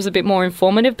something that was a bit more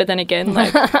informative, but then again,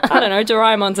 like, I don't know,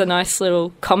 Doraemon's a nice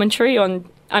little commentary on...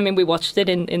 I mean, we watched it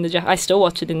in the... I still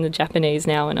watch it in the Japanese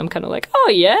now, and I'm kind of like, oh,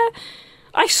 yeah,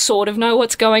 I sort of know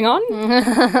what's going on.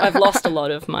 I've lost a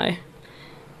lot of my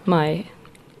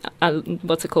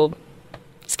what's it called?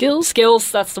 Skills,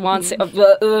 that's the one.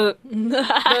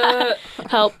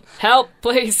 Help,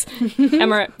 please.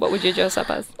 Emma, what would you dress up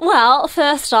as? Well,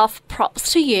 first off,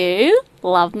 props to you.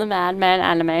 Love the Madman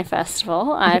Anime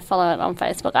Festival. I follow it on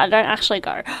Facebook. I don't actually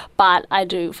go, but I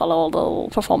do follow all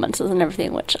the performances and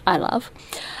everything, which I love.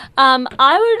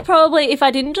 I would probably, if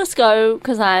I didn't just go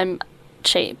because I'm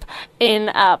cheap, in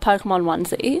a Pokemon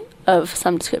onesie of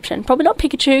some description. Probably not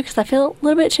Pikachu because I feel a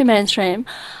little bit too mainstream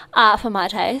for my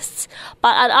tastes.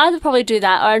 But I'd either probably do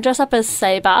that or I'd dress up as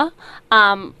Saber,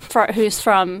 who's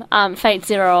from Fate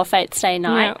Zero or Fate Stay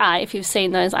Night, if you've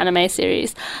seen those anime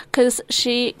series, because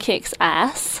she kicks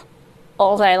ass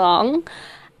all day long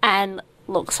and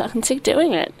looks fucking sick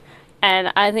doing it.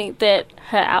 And I think that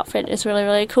her outfit is really,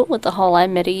 really cool with the whole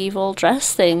medieval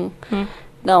dress thing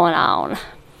going on.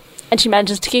 And she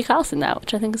manages to kick ass in that,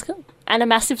 which I think is cool. And a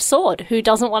massive sword. Who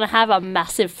doesn't want to have a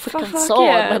massive freaking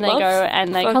sword when they go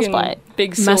and they cosplay?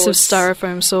 Big swords. Massive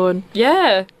styrofoam sword.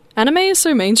 Yeah. Anime is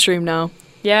so mainstream now.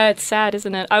 Yeah, it's sad,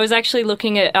 isn't it? I was actually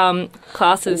looking at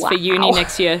classes for uni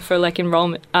next year for like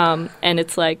enrollment, and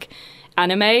it's like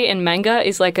anime and manga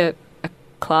is like a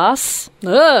class.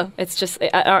 Ugh. It's just here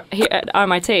at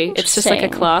RMIT. It's just like a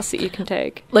class that you can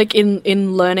take. Like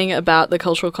in learning about the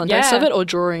cultural context of it, or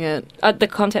drawing it. The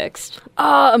context.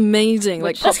 Oh, amazing!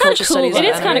 Like pop culture studies. It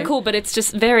is kind of cool, but it's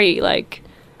just very like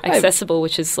accessible,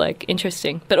 which is like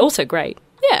interesting, but also great.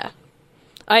 Yeah.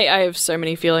 I have so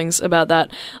many feelings about that,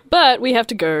 but we have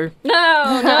to go.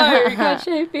 No, you can't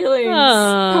share feelings.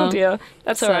 Oh dear,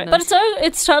 that's all right. But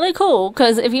it's totally cool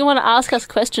because if you want to ask us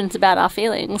questions about our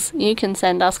feelings, you can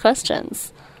send us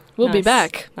questions. We'll be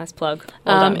back. Nice plug.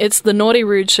 Well it's the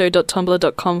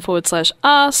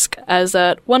naughtyrudeshow.tumblr.com/ask. As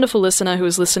that wonderful listener who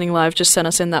was listening live just sent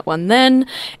us in that one then.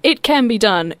 It can be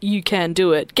done. You can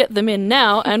do it. Get them in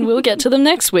now and we'll get to them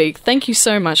next week. Thank you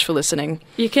so much for listening.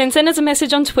 You can send us a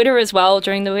message on Twitter as well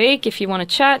during the week if you want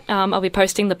to chat. I'll be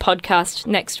posting the podcast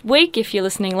next week if you're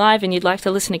listening live and you'd like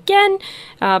to listen again.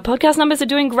 Podcast numbers are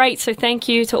doing great, so thank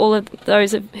you to all of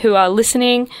those who are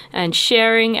listening and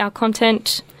sharing our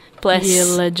content. Bless you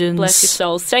legends. Bless your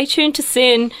souls. Stay tuned to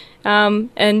Sin.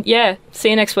 And yeah, see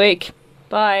you next week.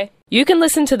 Bye. You can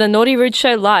listen to The Naughty Rude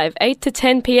Show live 8 to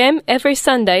 10 p.m. every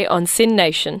Sunday on Sin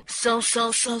Nation. So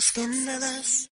scandalous.